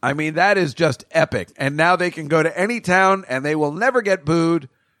 I mean, that is just epic. And now they can go to any town and they will never get booed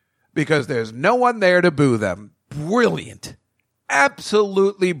because there's no one there to boo them. Brilliant.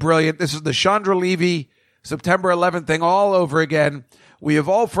 Absolutely brilliant. This is the Chandra Levy September 11th thing all over again. We have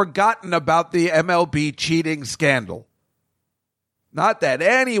all forgotten about the MLB cheating scandal. Not that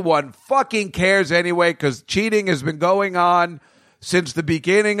anyone fucking cares anyway, because cheating has been going on since the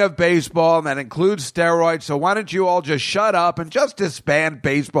beginning of baseball, and that includes steroids. So why don't you all just shut up and just disband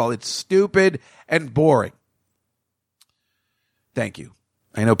baseball? It's stupid and boring. Thank you.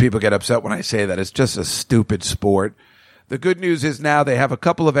 I know people get upset when I say that. It's just a stupid sport. The good news is now they have a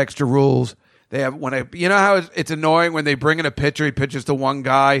couple of extra rules. They have you know how it's annoying when they bring in a pitcher, he pitches to one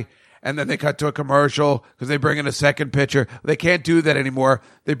guy, and then they cut to a commercial because they bring in a second pitcher. They can't do that anymore.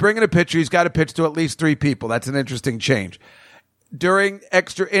 They bring in a pitcher, he's got to pitch to at least 3 people. That's an interesting change. During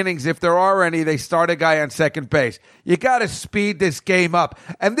extra innings, if there are any, they start a guy on second base. You got to speed this game up.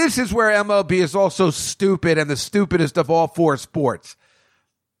 And this is where MLB is also stupid and the stupidest of all 4 sports.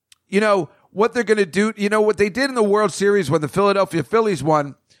 You know, what they're going to do, you know, what they did in the World Series when the Philadelphia Phillies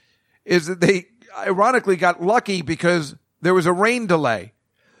won is that they ironically got lucky because there was a rain delay.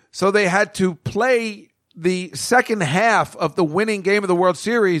 So they had to play the second half of the winning game of the World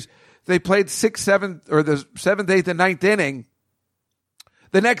Series. They played 6th, 7th, or the 7th, 8th, and 9th inning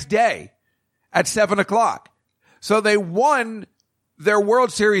the next day at 7 o'clock. So they won their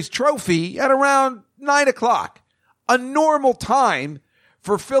World Series trophy at around 9 o'clock, a normal time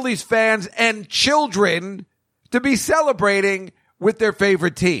for Phillies fans and children to be celebrating with their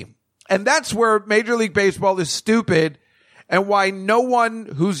favorite team. And that's where Major League Baseball is stupid and why no one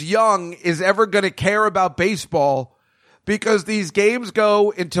who's young is ever going to care about baseball, because these games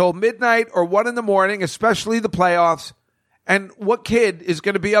go until midnight or 1 a.m, especially the playoffs. And what kid is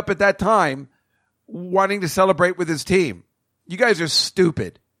going to be up at that time wanting to celebrate with his team? You guys are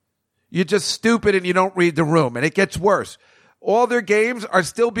stupid. You're just stupid and you don't read the room. And it gets worse. All their games are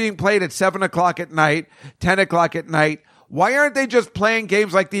still being played at 7 o'clock at night, 10 o'clock at night. Why aren't they just playing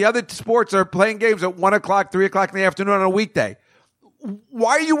games like the other sports are playing games at 1 o'clock, 3 o'clock in the afternoon on a weekday?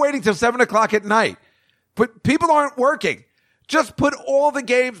 Why are you waiting till 7 o'clock at night? But people aren't working. Just put all the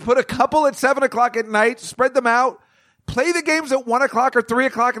games, put a couple at 7 o'clock at night, spread them out. Play the games at 1 o'clock or 3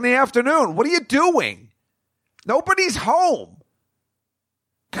 o'clock in the afternoon. What are you doing? Nobody's home.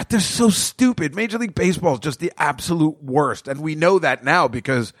 God, they're so stupid. Major League Baseball is just the absolute worst. And we know that now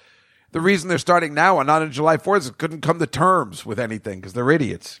because the reason they're starting now and not on July 4th is it couldn't come to terms with anything because they're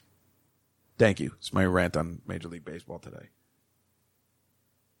idiots. Thank you. It's my rant on Major League Baseball today.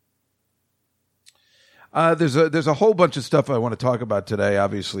 There's a whole bunch of stuff I want to talk about today.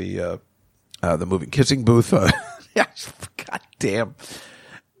 Obviously, the movie Kissing Booth. God damn.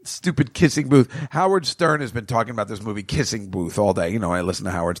 Stupid Kissing Booth. Howard Stern has been talking about this movie Kissing Booth all day. You know, I listen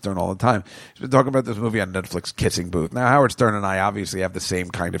to Howard Stern all the time. He's been talking about this movie on Netflix, Kissing Booth. Now, Howard Stern and I obviously have the same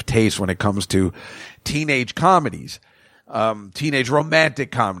kind of taste when it comes to teenage comedies, teenage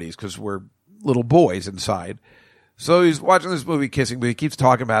romantic comedies, because we're little boys inside. So he's watching this movie Kissing Booth. He keeps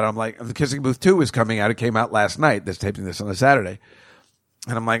talking about it. I'm like, the Kissing Booth 2 is coming out. It came out last night. They're taping this on a Saturday.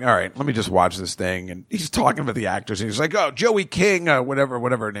 And I'm like, all right, let me just watch this thing. And he's talking about the actors. And he's like, oh, Joey King, whatever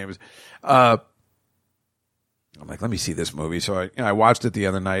her name is. I'm like, let me see this movie. So I watched it the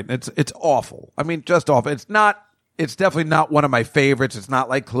other night. And it's awful. I mean, just awful. It's definitely not one of my favorites. It's not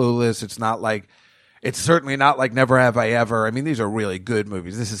like Clueless. It's not like It's certainly not like Never Have I Ever. I mean, these are really good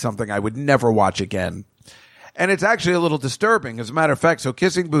movies. This is something I would never watch again. And it's actually a little disturbing. As a matter of fact, so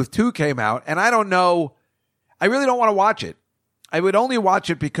Kissing Booth 2 came out, and I don't know. I really don't want to watch it. I would only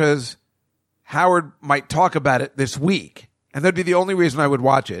watch it because Howard might talk about it this week, and that'd be the only reason I would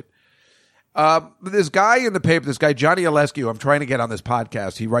watch it. This guy in the paper, this guy Johnny Olesky, I'm trying to get on this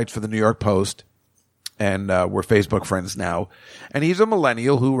podcast. He writes for the New York Post, and we're Facebook friends now. And he's a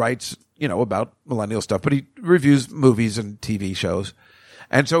millennial who writes, about millennial stuff, but he reviews movies and TV shows.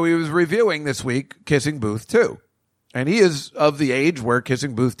 And so he was reviewing this week Kissing Booth 2. And he is of the age where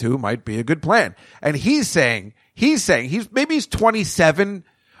Kissing Booth 2 might be a good plan. And he's saying he's 27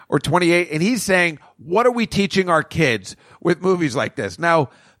 or 28, and he's saying, what are we teaching our kids with movies like this?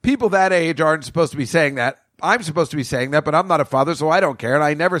 Now, people that age aren't supposed to be saying that. I'm supposed to be saying that, but I'm not a father, so I don't care. And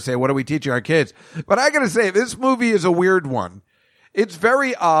I never say, what are we teaching our kids? But I got to say, this movie is a weird one. It's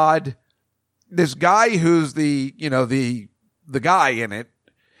very odd. This guy who's the guy in it,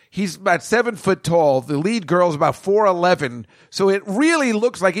 he's about 7 foot tall. The lead girl's about 4'11". So it really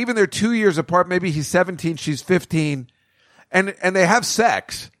looks like, even they're 2 years apart, maybe he's 17, she's 15, and they have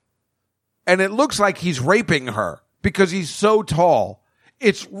sex. And it looks like he's raping her because he's so tall.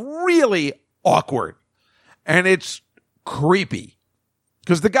 It's really awkward. And it's creepy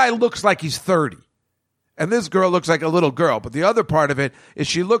because the guy looks like he's 30. And this girl looks like a little girl. But the other part of it is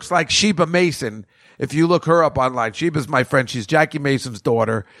she looks like Sheba Mason. If you look her up online, Sheba's my friend. She's Jackie Mason's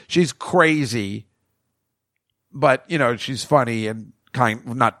daughter. She's crazy. But, she's funny and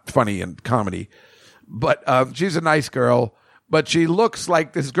not funny in comedy. But she's a nice girl. But she looks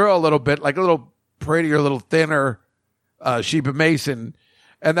like this girl a little bit, like a little prettier, a little thinner Sheba Mason.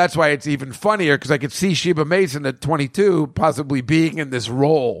 And that's why it's even funnier, because I could see Sheba Mason at 22 possibly being in this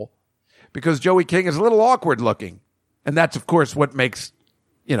role, because Joey King is a little awkward looking. And that's, of course, what makes,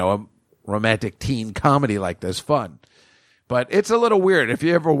 a romantic teen comedy like this fun. But it's a little weird. If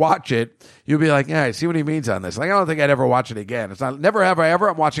you ever watch it, you'll be like, yeah, I see what he means on this. Like, I don't think I'd ever watch it again. It's not, never have I ever.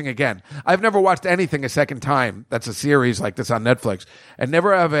 I'm watching again. I've never watched anything a second time that's a series like this on Netflix. And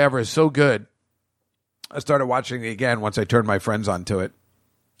Never Have I Ever is so good. I started watching it again once I turned my friends onto it.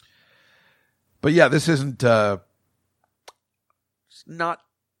 But yeah, this isn't, it's not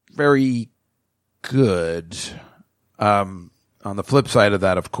very good. On the flip side of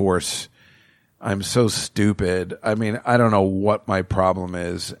that, of course, I'm so stupid. I mean, I don't know what my problem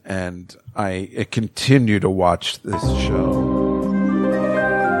is, and I continue to watch this show.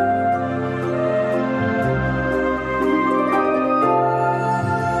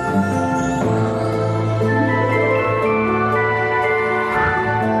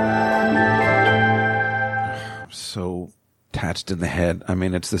 So attached in the head. I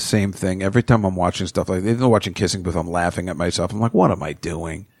mean, it's the same thing. Every time I'm watching stuff like this, even watching Kissing Booth, I'm laughing at myself. I'm like, what am I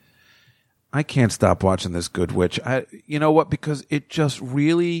doing? I can't stop watching this Good Witch. You know what? Because it just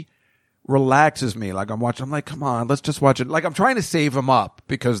really relaxes me. Like I'm like, come on, let's just watch it. Like I'm trying to save them up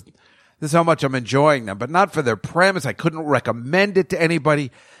because this is how much I'm enjoying them, but not for their premise. I couldn't recommend it to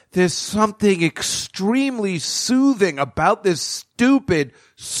anybody. There's something extremely soothing about this stupid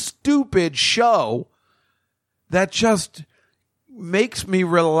show that just makes me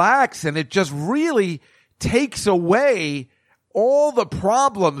relax, and it just really takes away all the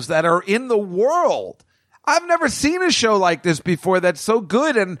problems that are in the world. I've never seen a show like this before that's so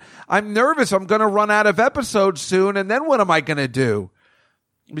good, and I'm nervous I'm going to run out of episodes soon, and then what am I going to do?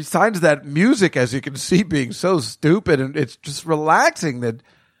 Besides that music, as you can see, being so stupid, and it's just relaxing that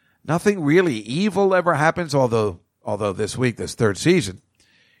nothing really evil ever happens, although this week, this third season,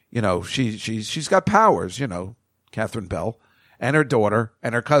 she's got powers, Catherine Bell, and her daughter,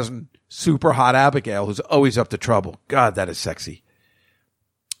 and her cousin, super hot Abigail, who's always up to trouble. God, that is sexy.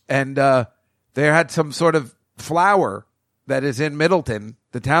 And they had some sort of flower that is in Middleton,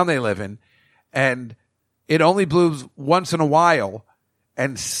 the town they live in, and it only blooms once in a while.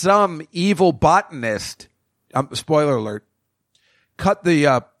 And some evil botanist, spoiler alert, cut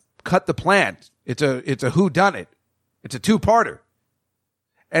the plant. It's a whodunit. It's a two-parter,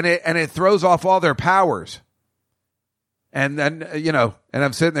 and it throws off all their powers. And then, and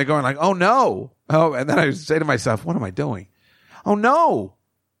I'm sitting there going like, oh no. Oh, and then I say to myself, what am I doing? Oh no.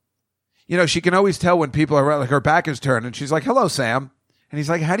 She can always tell when people are like, her back is turned, and she's like, hello, Sam. And he's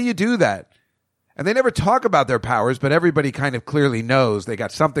like, how do you do that? And they never talk about their powers, but everybody kind of clearly knows they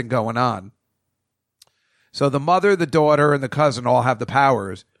got something going on. So the mother, the daughter, and the cousin all have the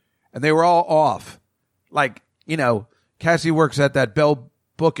powers, and they were all off. Like, Cassie works at that Bell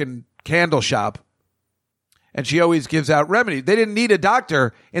Book and Candle shop, and she always gives out remedies. They didn't need a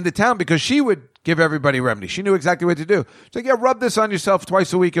doctor in the town because she would give everybody remedies. She knew exactly what to do. She's like, yeah, rub this on yourself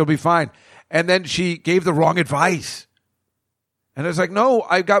twice a week. It'll be fine. And then she gave the wrong advice. And it's like, no,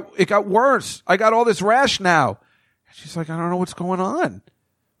 it got worse. I got all this rash now. And she's like, I don't know what's going on.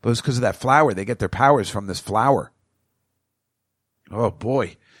 But it's because of that flower. They get their powers from this flower. Oh,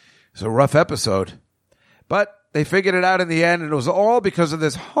 boy. It's a rough episode. But they figured it out in the end, and it was all because of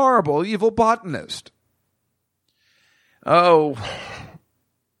this horrible, evil botanist. Oh,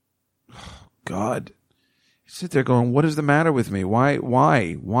 God. You sit there going, what is the matter with me? Why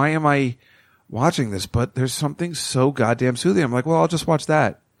am I watching this? But there's something so goddamn soothing. I'm like, well, I'll just watch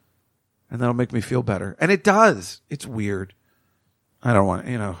that. And that'll make me feel better. And it does. It's weird. I don't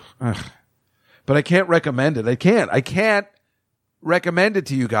want, but I can't recommend it. I can't recommend it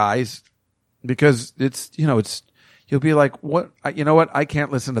to you guys because it's, you'll be like, what? You know what? I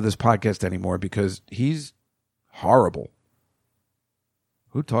can't listen to this podcast anymore because he's horrible.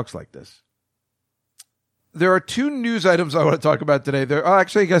 Who talks like this? There are 2 news items I want to talk about today.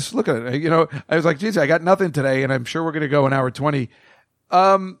 Actually, I guess, look at it. I was like, geez, I got nothing today, and I'm sure we're going to go an hour 20.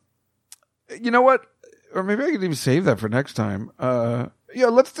 You know what? Or maybe I could even save that for next time.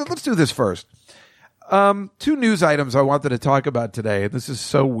 Let's do this first. 2 news items I wanted to talk about today. This is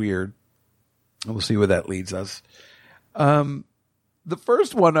so weird. We'll see where that leads us. The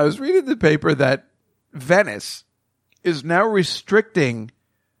first one, I was reading the paper that Venice is now restricting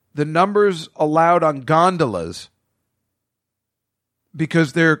the numbers allowed on gondolas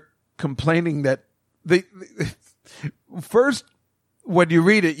because they're complaining that first, when you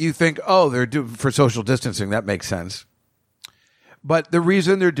read it, you think, oh, they're doing for social distancing. That makes sense. But the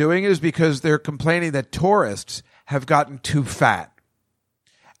reason they're doing it is because they're complaining that tourists have gotten too fat.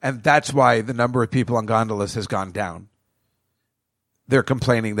 And that's why the number of people on gondolas has gone down. They're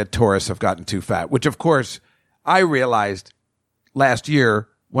complaining that tourists have gotten too fat, which, of course, I realized last year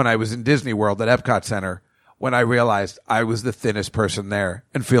when I was in Disney World at Epcot Center, when I realized I was the thinnest person there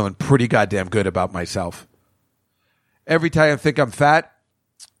and feeling pretty goddamn good about myself. Every time I think I'm fat,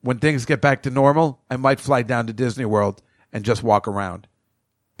 when things get back to normal, I might fly down to Disney World and just walk around.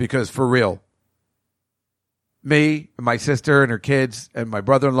 Because for real, me and my sister and her kids and my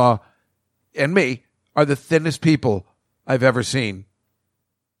brother-in-law and me are the thinnest people I've ever seen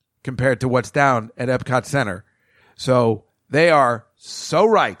compared to what's down at Epcot Center. So they are so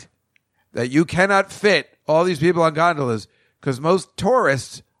right that you cannot fit all these people on gondolas because most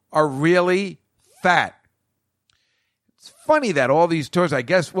tourists are really fat. It's funny that all these tourists, I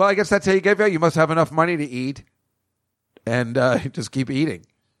guess that's how you get there. You must have enough money to eat and just keep eating.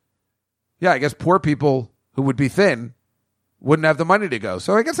 Yeah, I guess poor people who would be thin wouldn't have the money to go.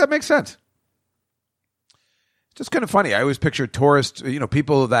 So I guess that makes sense. It's just kind of funny. I always picture tourists,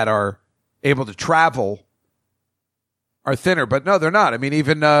 people that are able to travel are thinner, but no, they're not. I mean,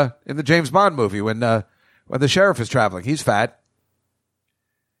 even in the James Bond movie, when the sheriff is traveling, he's fat.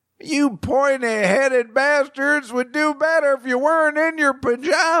 You pointy-headed bastards would do better if you weren't in your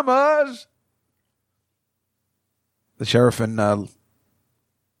pajamas. The sheriff and Man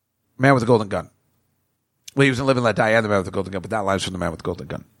with the Golden Gun. Well, he was in Live and Let Die and The Man with the Golden Gun, but that line's from The Man with the Golden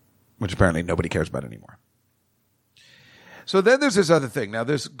Gun, which apparently nobody cares about anymore. So then there's this other thing. Now,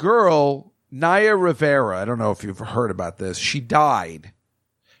 this girl, Naya Rivera, I don't know if you've heard about this. She died.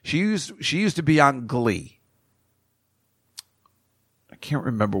 She used to be on Glee. I can't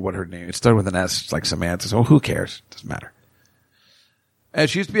remember what her name is. It started with an S, it's like Samantha. So who cares? Doesn't matter. And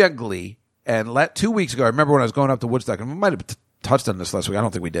she used to be on Glee. And 2 weeks ago, I remember when I was going up to Woodstock, and we might have touched on this last week. I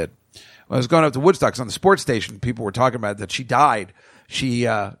don't think we did. When I was going up to Woodstock, on the sports station, people were talking about that she died. She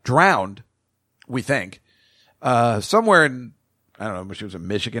drowned, we think, somewhere in, I don't know, she was in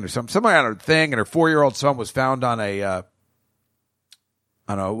Michigan or somewhere on her thing, and her 4-year-old son was found on a, I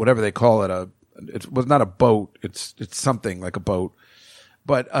don't know, whatever they call it. It was not a boat. It's something like a boat.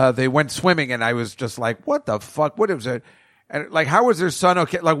 But they went swimming, and I was just like, what the fuck? What was it? And like, how was her son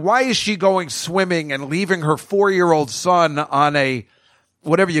okay? Like, why is she going swimming and leaving her 4-year-old son on a,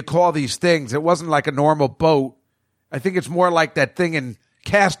 whatever you call these things? It wasn't like a normal boat. I think it's more like that thing in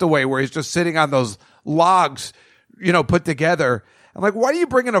Castaway where he's just sitting on those logs, put together. I'm like, why are you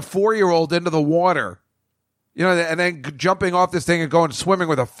bringing a 4-year-old into the water? And then jumping off this thing and going swimming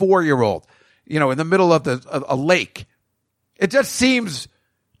with a 4-year-old, in the middle of a lake. It just seems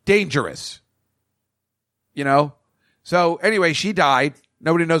dangerous, So anyway, she died.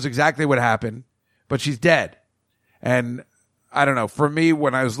 Nobody knows exactly what happened, but she's dead. And I don't know. For me,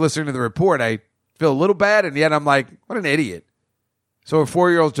 when I was listening to the report, I feel a little bad, and yet I'm like, what an idiot. So a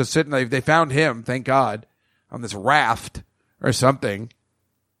 4-year-old's just sitting there. They found him, thank God, on this raft or something.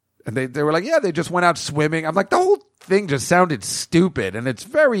 And they were like, yeah, they just went out swimming. I'm like, the whole thing just sounded stupid, and it's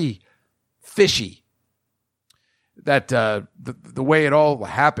very fishy. That the way it all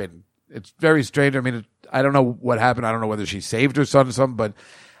happened, It's very strange. I mean, I don't know what happened. I don't know whether she saved her son or something, but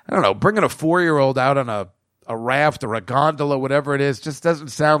I don't know. Bringing a 4-year-old out on a raft or a gondola, whatever it is, just doesn't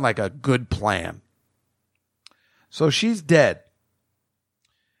sound like a good plan. So she's dead.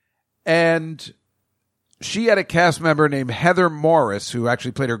 And she had a cast member named Heather Morris, who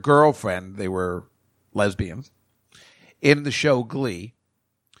actually played her girlfriend. They were lesbians in the show Glee.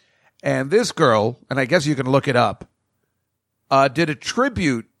 And this girl, and I guess you can look it up, did a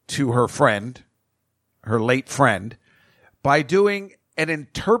tribute to her friend, her late friend, by doing an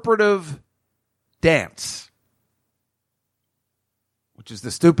interpretive dance, which is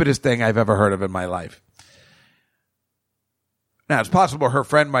the stupidest thing I've ever heard of in my life. Now, it's possible her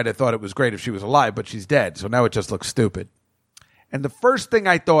friend might have thought it was great if she was alive, but she's dead, so now it just looks stupid. And the first thing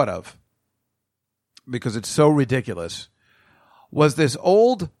I thought of, because it's so ridiculous, was this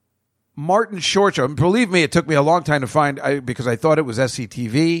old Martin Short show. And believe me, it took me a long time to find, because I thought it was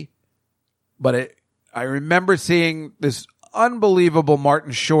SCTV, but I remember seeing this unbelievable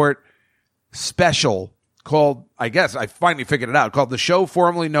Martin Short special called, I guess I finally figured it out, called The Show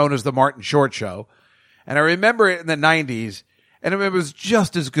Formerly Known as The Martin Short Show. And I remember it in the 90s, and it was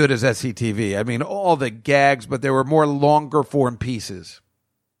just as good as SCTV. I mean, all the gags, but there were more longer form pieces.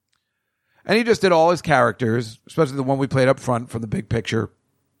 And he just did all his characters, especially the one we played up front from The Big Picture,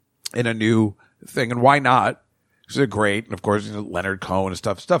 in a new thing. And why not? Because they're great. And of course, Leonard Cohen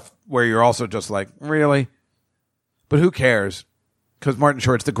and stuff where you're also just like, really? But who cares? Because Martin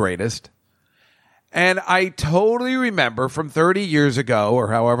Short's the greatest. And I totally remember from 30 years ago,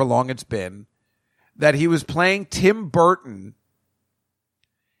 or however long it's been, that he was playing Tim Burton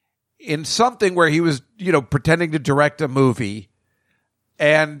in something where he was, pretending to direct a movie.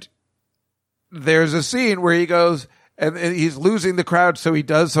 And there's a scene where he goes, and he's losing the crowd, so he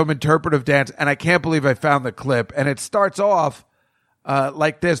does some interpretive dance. And I can't believe I found the clip. And it starts off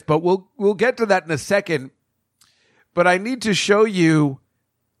like this, but we'll get to that in a second. But I need to show you,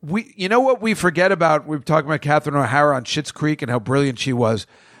 you know what we forget about? We've talked about Catherine O'Hara on Schitt's Creek and how brilliant she was.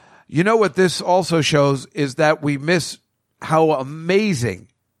 You know what this also shows is that we miss how amazing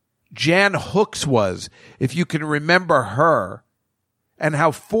Jan Hooks was, if you can remember her, and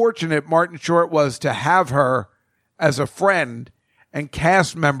how fortunate Martin Short was to have her as a friend and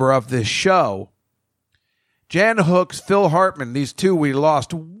cast member of this show. Jan Hooks, Phil Hartman, these two we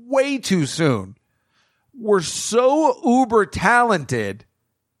lost way too soon, were so uber talented,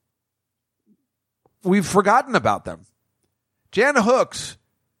 we've forgotten about them. Jan Hooks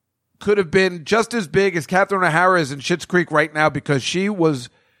could have been just as big as Catherine O'Hara is in Schitt's Creek right now, because she was,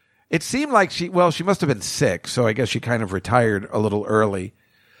 it seemed like she must have been sick, so I guess she kind of retired a little early.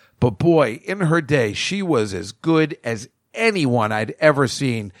 But boy, in her day, she was as good as anyone I'd ever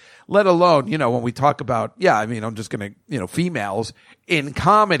seen, let alone, when we talk about, I'm just going to, females in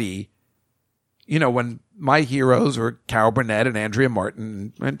comedy, when my heroes were Carol Burnett and Andrea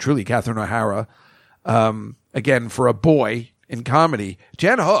Martin and truly Catherine O'Hara, again, for a boy in comedy,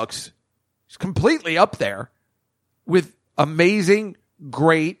 Jan Hooks is completely up there with amazing,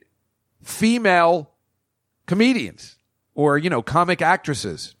 great female comedians or, comic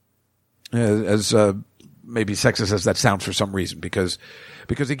actresses. As maybe sexist as that sounds for some reason, because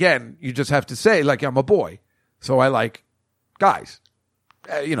again, you just have to say, like, I'm a boy, so I like guys,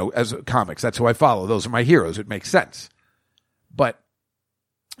 as comics. That's who I follow. Those are my heroes. It makes sense. But,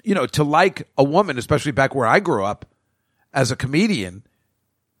 to like a woman, especially back where I grew up as a comedian,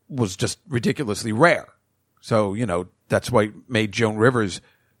 was just ridiculously rare. So, that's what made Joan Rivers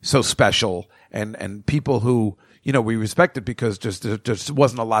so special, and people who, we respected, because there just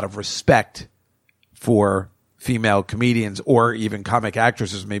wasn't a lot of respect for female comedians or even comic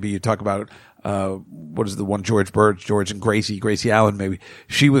actresses. Maybe you talk about, what is the one, George and Gracie Allen, maybe.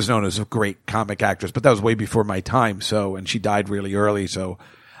 She was known as a great comic actress, but that was way before my time. So, and she died really early, so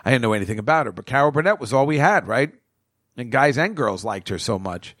I didn't know anything about her. But Carol Burnett was all we had, right? And guys and girls liked her so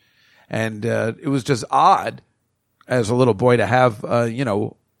much. And it was just odd as a little boy to have,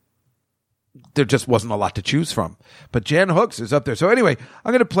 there just wasn't a lot to choose from. But Jan Hooks is up there. So anyway,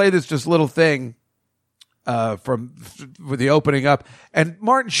 I'm going to play this just little thing with the opening up. And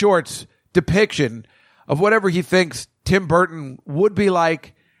Martin Short's depiction of whatever he thinks Tim Burton would be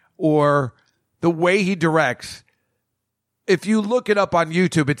like, or the way he directs. If you look it up on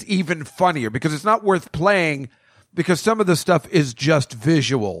YouTube, it's even funnier, because it's not worth playing, because some of the stuff is just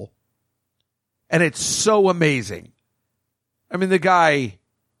visual. And it's so amazing. I mean, the guy,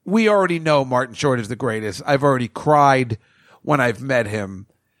 we already know Martin Short is the greatest. I've already cried when I've met him.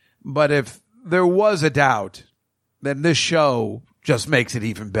 But if there was a doubt, then this show just makes it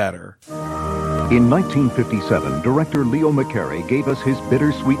even better. In 1957, director Leo McCarey gave us his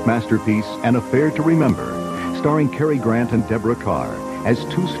bittersweet masterpiece, An Affair to Remember, starring Cary Grant and Deborah Kerr as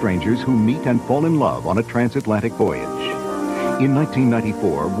two strangers who meet and fall in love on a transatlantic voyage. In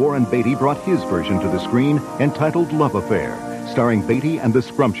 1994, Warren Beatty brought his version to the screen, entitled Love Affair, starring Beatty and the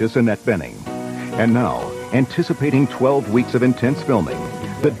scrumptious Annette Bening. And now, anticipating 12 weeks of intense filming,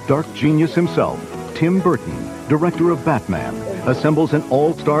 the dark genius himself, Tim Burton, director of Batman, assembles an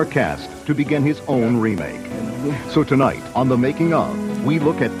all-star cast to begin his own remake. So tonight, on The Making Of, we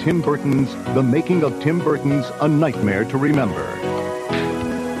look at The Making of Tim Burton's A Nightmare to Remember.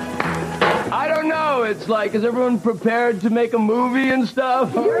 I don't know. It's like, is everyone prepared to make a movie and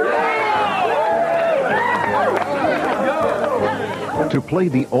stuff? To play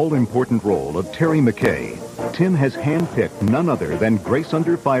the all-important role of Terry McKay, Tim has handpicked none other than Grace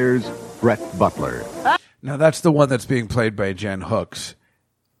Under Fire's Brett Butler. Now, that's the one that's being played by Jen Hooks.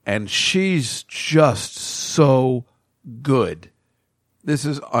 And she's just so good. This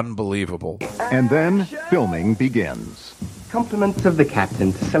is unbelievable. And then filming begins. Compliments of the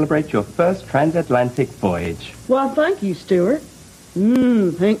captain to celebrate your first transatlantic voyage. Well, thank you, Stuart.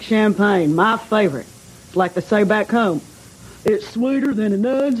 Pink champagne, my favorite. It's like they say back home. It's sweeter than a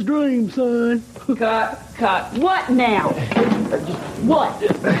nun's dream, son. Cut. What now? What?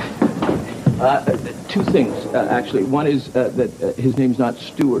 Two things, actually. One is that his name's not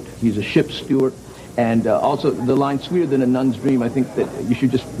Stuart. He's a ship's steward. And also, the line, sweeter than a nun's dream, I think that you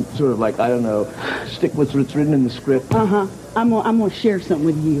should just sort of like, I don't know, stick with what's written in the script. I'm gonna share something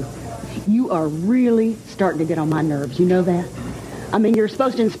with you. You are really starting to get on my nerves. You know that? I mean, you're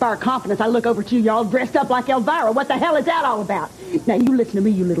supposed to inspire confidence. I look over to you, y'all dressed up like Elvira. What the hell is that all about? Now, you listen to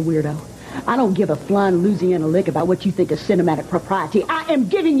me, you little weirdo. I don't give a flying Louisiana lick about what you think is cinematic propriety. I am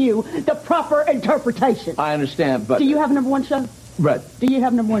giving you the proper interpretation. I understand, but... Do you have a number one show? Right. Do you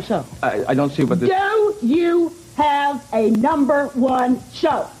have a number one show? I don't see what this... Do you have a number one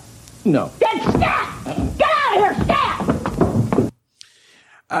show? No. Then stop! Get out of here, stop!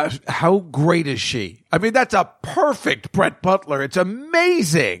 How great is she? I mean, that's a perfect Brett Butler. It's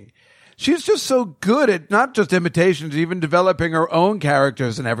amazing. She's just so good at not just imitations, even developing her own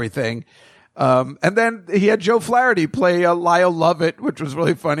characters and everything. And then he had Joe Flaherty play Lyle Lovett, which was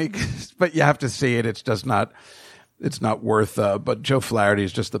really funny, but you have to see it. It's just not, it's not worth, but Joe Flaherty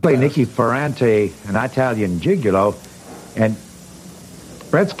is just the best. Play Nicky Ferrante, an Italian gigolo, and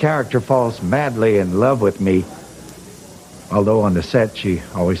Brett's character falls madly in love with me. Although on the set, she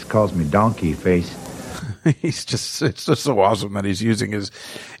always calls me Donkey Face. It's just so awesome that he's using his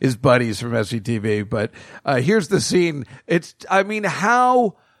buddies from SCTV. But here's the scene.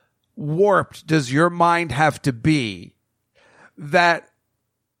 How warped does your mind have to be that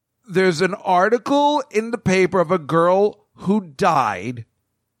there's an article in the paper of a girl who died,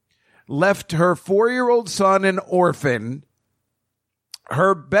 left her 4-year-old son an orphan.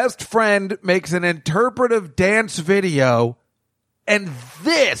 Her best friend makes an interpretive dance video, and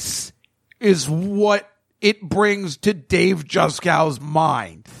this is what it brings to Dave Juskow's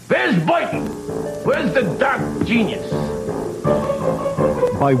mind. Where's Boynton? Where's the dark genius?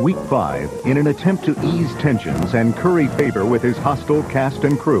 By week 5, in an attempt to ease tensions and curry favor with his hostile cast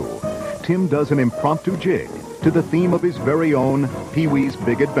and crew, Tim does an impromptu jig to the theme of his very own Pee-wee's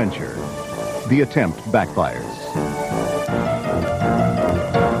Big Adventure. The attempt backfires.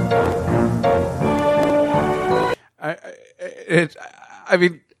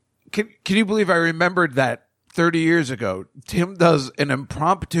 Can you believe I remembered that 30 years ago? Tim does an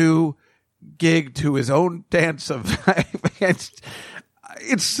impromptu gig to his own dance of...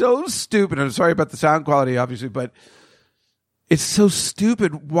 It's so stupid. I'm sorry about the sound quality, obviously, but it's so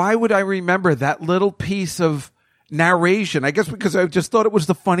stupid. Why would I remember that little piece of narration? I guess because I just thought it was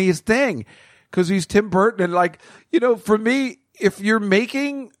the funniest thing. Because he's Tim Burton. And for me, if you're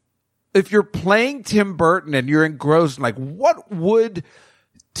playing Tim Burton and you're engrossed, what would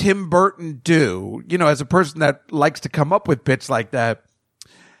Tim Burton do? As a person that likes to come up with bits like that,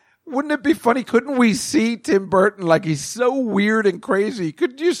 wouldn't it be funny? Couldn't we see Tim Burton, he's so weird and crazy?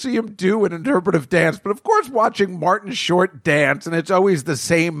 Couldn't you see him do an interpretive dance? But of course, watching Martin Short dance, and it's always the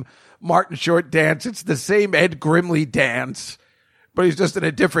same Martin Short dance. It's the same Ed Grimley dance, but he's just in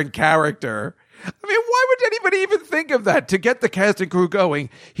a different character. I mean, why would anybody even think of that? To get the cast and crew going,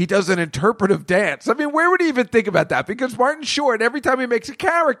 he does an interpretive dance. I mean, where would he even think about that? Because Martin Short, every time he makes a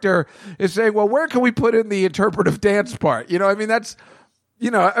character, is saying, well, where can we put in the interpretive dance part? That's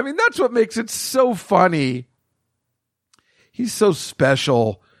what makes it so funny. He's so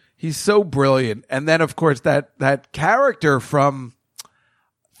special. He's so brilliant. And then, of course, that character from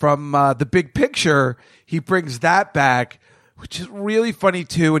The Big Picture, he brings that back, which is really funny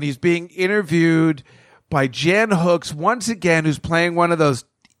too. And he's being interviewed by Jan Hooks once again, who's playing one of those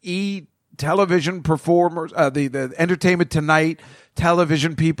television performers, the Entertainment Tonight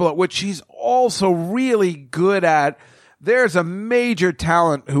television people, at which she's also really good at. There's a major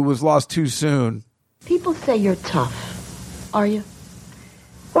talent who was lost too soon. People say you're tough. Are you?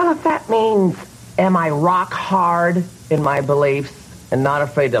 Well, if that means, am I rock hard in my beliefs and not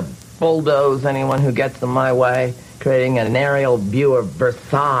afraid to bulldoze anyone who gets in my way, creating an aerial view of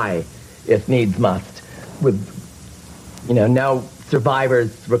Versailles, if needs must, with, no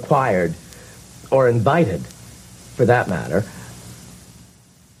survivors required or invited, for that matter.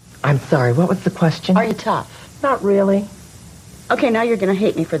 I'm sorry, what was the question? Are you tough? Not really. Okay, now you're going to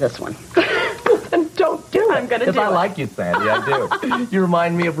hate me for this one. Then don't do it. I'm going to do it. Because I like you, Sandy, I do. You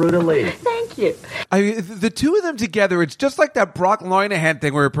remind me of Ruta Lee. Thank you. I mean, the two of them together, it's just like that Brock Moynihan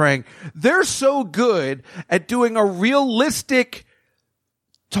thing we were praying. They're so good at doing a realistic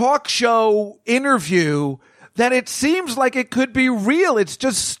talk show interview that it seems like it could be real. It's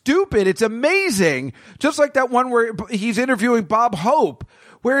just stupid. It's amazing. Just like that one where he's interviewing Bob Hope,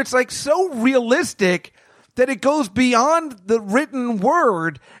 where it's like so realistic that it goes beyond the written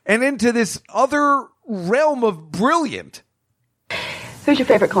word and into this other realm of brilliant. Who's your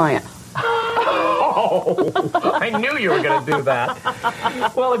favorite client? Oh, I knew you were going to do that.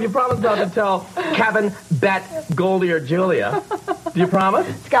 Well, if you promise not to tell Kevin, Bet, Goldie, or Julia, do you promise?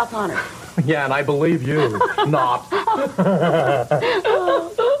 Scout's honor. Yeah, and I believe you. Not. But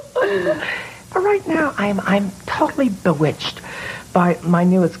right now, I'm totally bewitched by my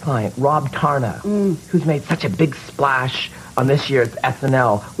newest client, Rob Tarnow, who's made such a big splash on this year's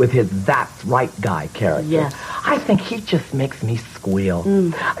SNL with his That's Right Guy character. Yes. I think he just makes me squeal.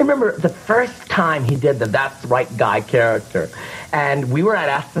 I remember the first time he did the That's Right Guy character, and we were at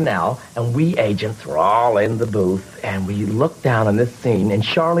SNL, and we agents were all in the booth, and we looked down on this scene, and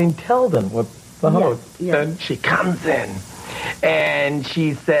Charlene Tilden was the host, and she comes in, and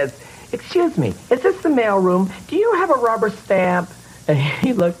she says, "Excuse me, is this the mailroom? Do you have a rubber stamp?" And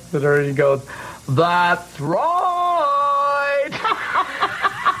he looks at her and he goes, "That's right."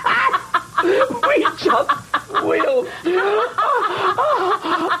 We just squealed.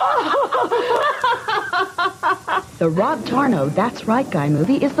 The Rob Tarnow That's Right Guy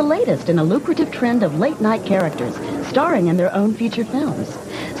movie is the latest in a lucrative trend of late-night characters starring in their own feature films.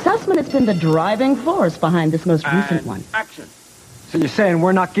 Sussman has been the driving force behind this most recent one. Action. So you're saying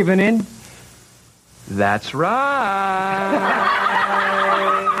we're not giving in? That's right.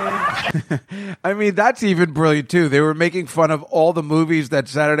 I mean, that's even brilliant, too. They were making fun of all the movies that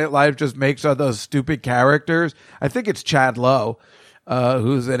Saturday Night Live just makes of those stupid characters. I think it's Chad Lowe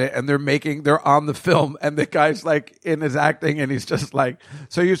who's in it, and they're on the film, and the guy's like in his acting, and he's just like,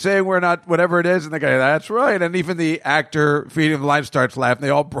 "So you're saying we're not whatever it is?" And the guy, "That's right." And even the actor feeding the line starts laughing. They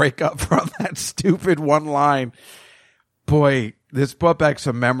all break up from that stupid one line. Boy, this brought back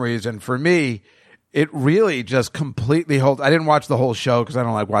some memories, and for me, it really just completely holds. I didn't watch the whole show because I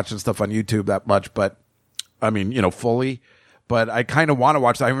don't like watching stuff on YouTube that much, but I mean, fully. But I kind of want to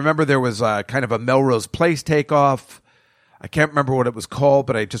watch that. I remember there was kind of a Melrose Place takeoff. I can't remember what it was called,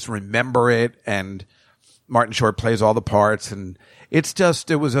 but I just remember it. And Martin Short plays all the parts. And it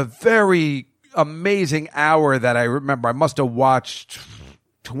was a very amazing hour that I remember. I must have watched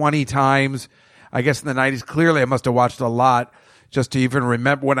 20 times. I guess in the 90s, clearly I must have watched a lot. Just to even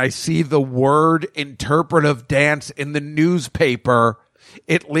remember, when I see the word interpretive dance in the newspaper,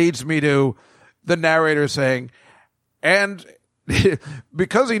 it leads me to the narrator saying, "And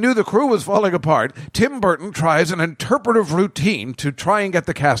because he knew the crew was falling apart, Tim Burton tries an interpretive routine to try and get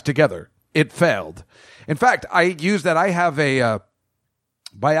the cast together. It failed." In fact, I use that. I have a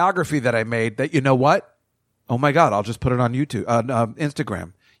biography that I made that, you know what? Oh my God, I'll just put it on YouTube, on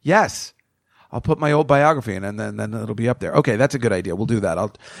Instagram. Yes. I'll put my old biography in, and then it'll be up there. Okay, that's a good idea. We'll do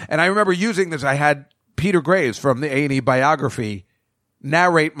that. And I remember using this. I had Peter Graves from the A&E biography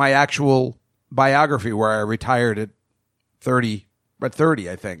narrate my actual biography, where I retired at 30,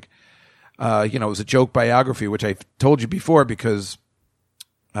 I think. It was a joke biography, which I told you before, because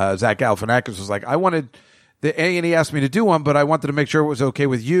Zach Galifianakis was like, the A&E asked me to do one, but I wanted to make sure it was okay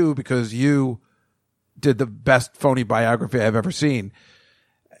with you because you did the best phony biography I've ever seen.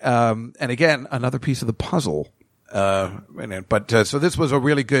 And again, another piece of the puzzle. So this was a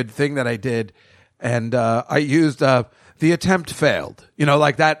really good thing that I did. And, I used, the attempt failed,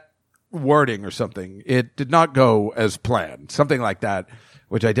 like that wording or something. It did not go as planned, something like that,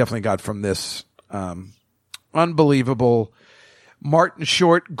 which I definitely got from this, unbelievable Martin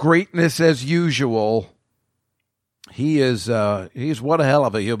Short greatness as usual. He's one hell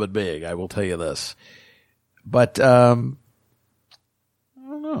of a human being. I will tell you this, but,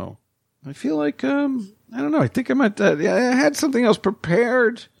 don't know. I feel like, I don't know. I think I might, I had something else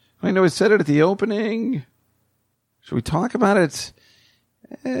prepared. I know I said it at the opening. Should we talk about it?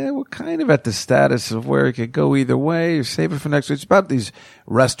 We're kind of at the status of where it could go either way. Or save it for next week. It's about these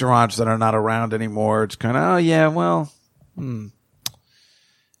restaurants that are not around anymore. It's kind of, oh yeah, well,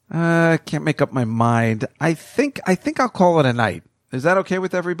 I can't make up my mind. I think I'll call it a night. Is that okay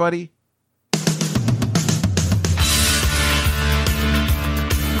with everybody?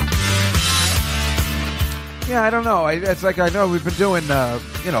 Yeah, I don't know. It's like I know we've been doing, a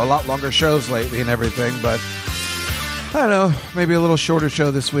lot longer shows lately and everything, but I don't know. Maybe a little shorter show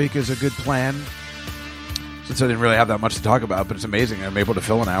this week is a good plan. Since I didn't really have that much to talk about, but it's amazing. I'm able to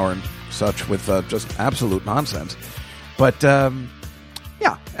fill an hour and such with just absolute nonsense. But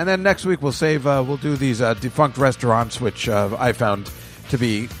yeah, and then next week we'll do these defunct restaurants, which I found to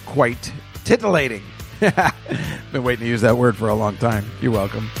be quite titillating. Been waiting to use that word for a long time. You're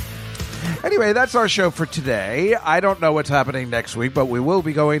welcome. Anyway, that's our show for today. I don't know what's happening next week, but we will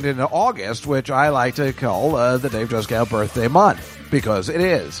be going into August, which I like to call the Dave Juskow birthday month, because it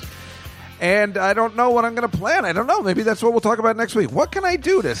is. And I don't know what I'm going to plan. I don't know. Maybe that's what we'll talk about next week. What can I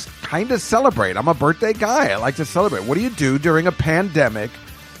do to kind of celebrate? I'm a birthday guy. I like to celebrate. What do you do during a pandemic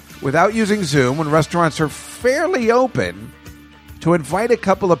without using Zoom when restaurants are fairly open to invite a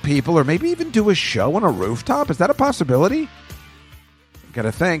couple of people or maybe even do a show on a rooftop? Is that a possibility?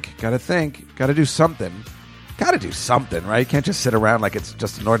 Gotta think, gotta do something. Gotta do something, right? Can't just sit around like it's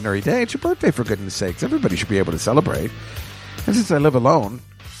just an ordinary day. It's your birthday, for goodness sakes. Everybody should be able to celebrate. And since I live alone,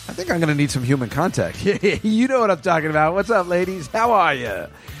 I think I'm gonna need some human contact. You know what I'm talking about. What's up, ladies? How are you?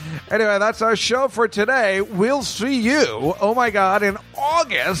 Anyway, that's our show for today. We'll see you, oh my God, in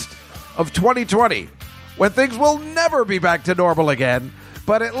August of 2020, when things will never be back to normal again,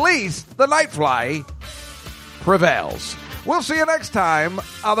 but at least the Nightfly prevails. We'll see you next time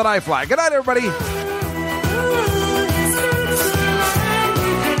on the Nightfly. Good night, everybody.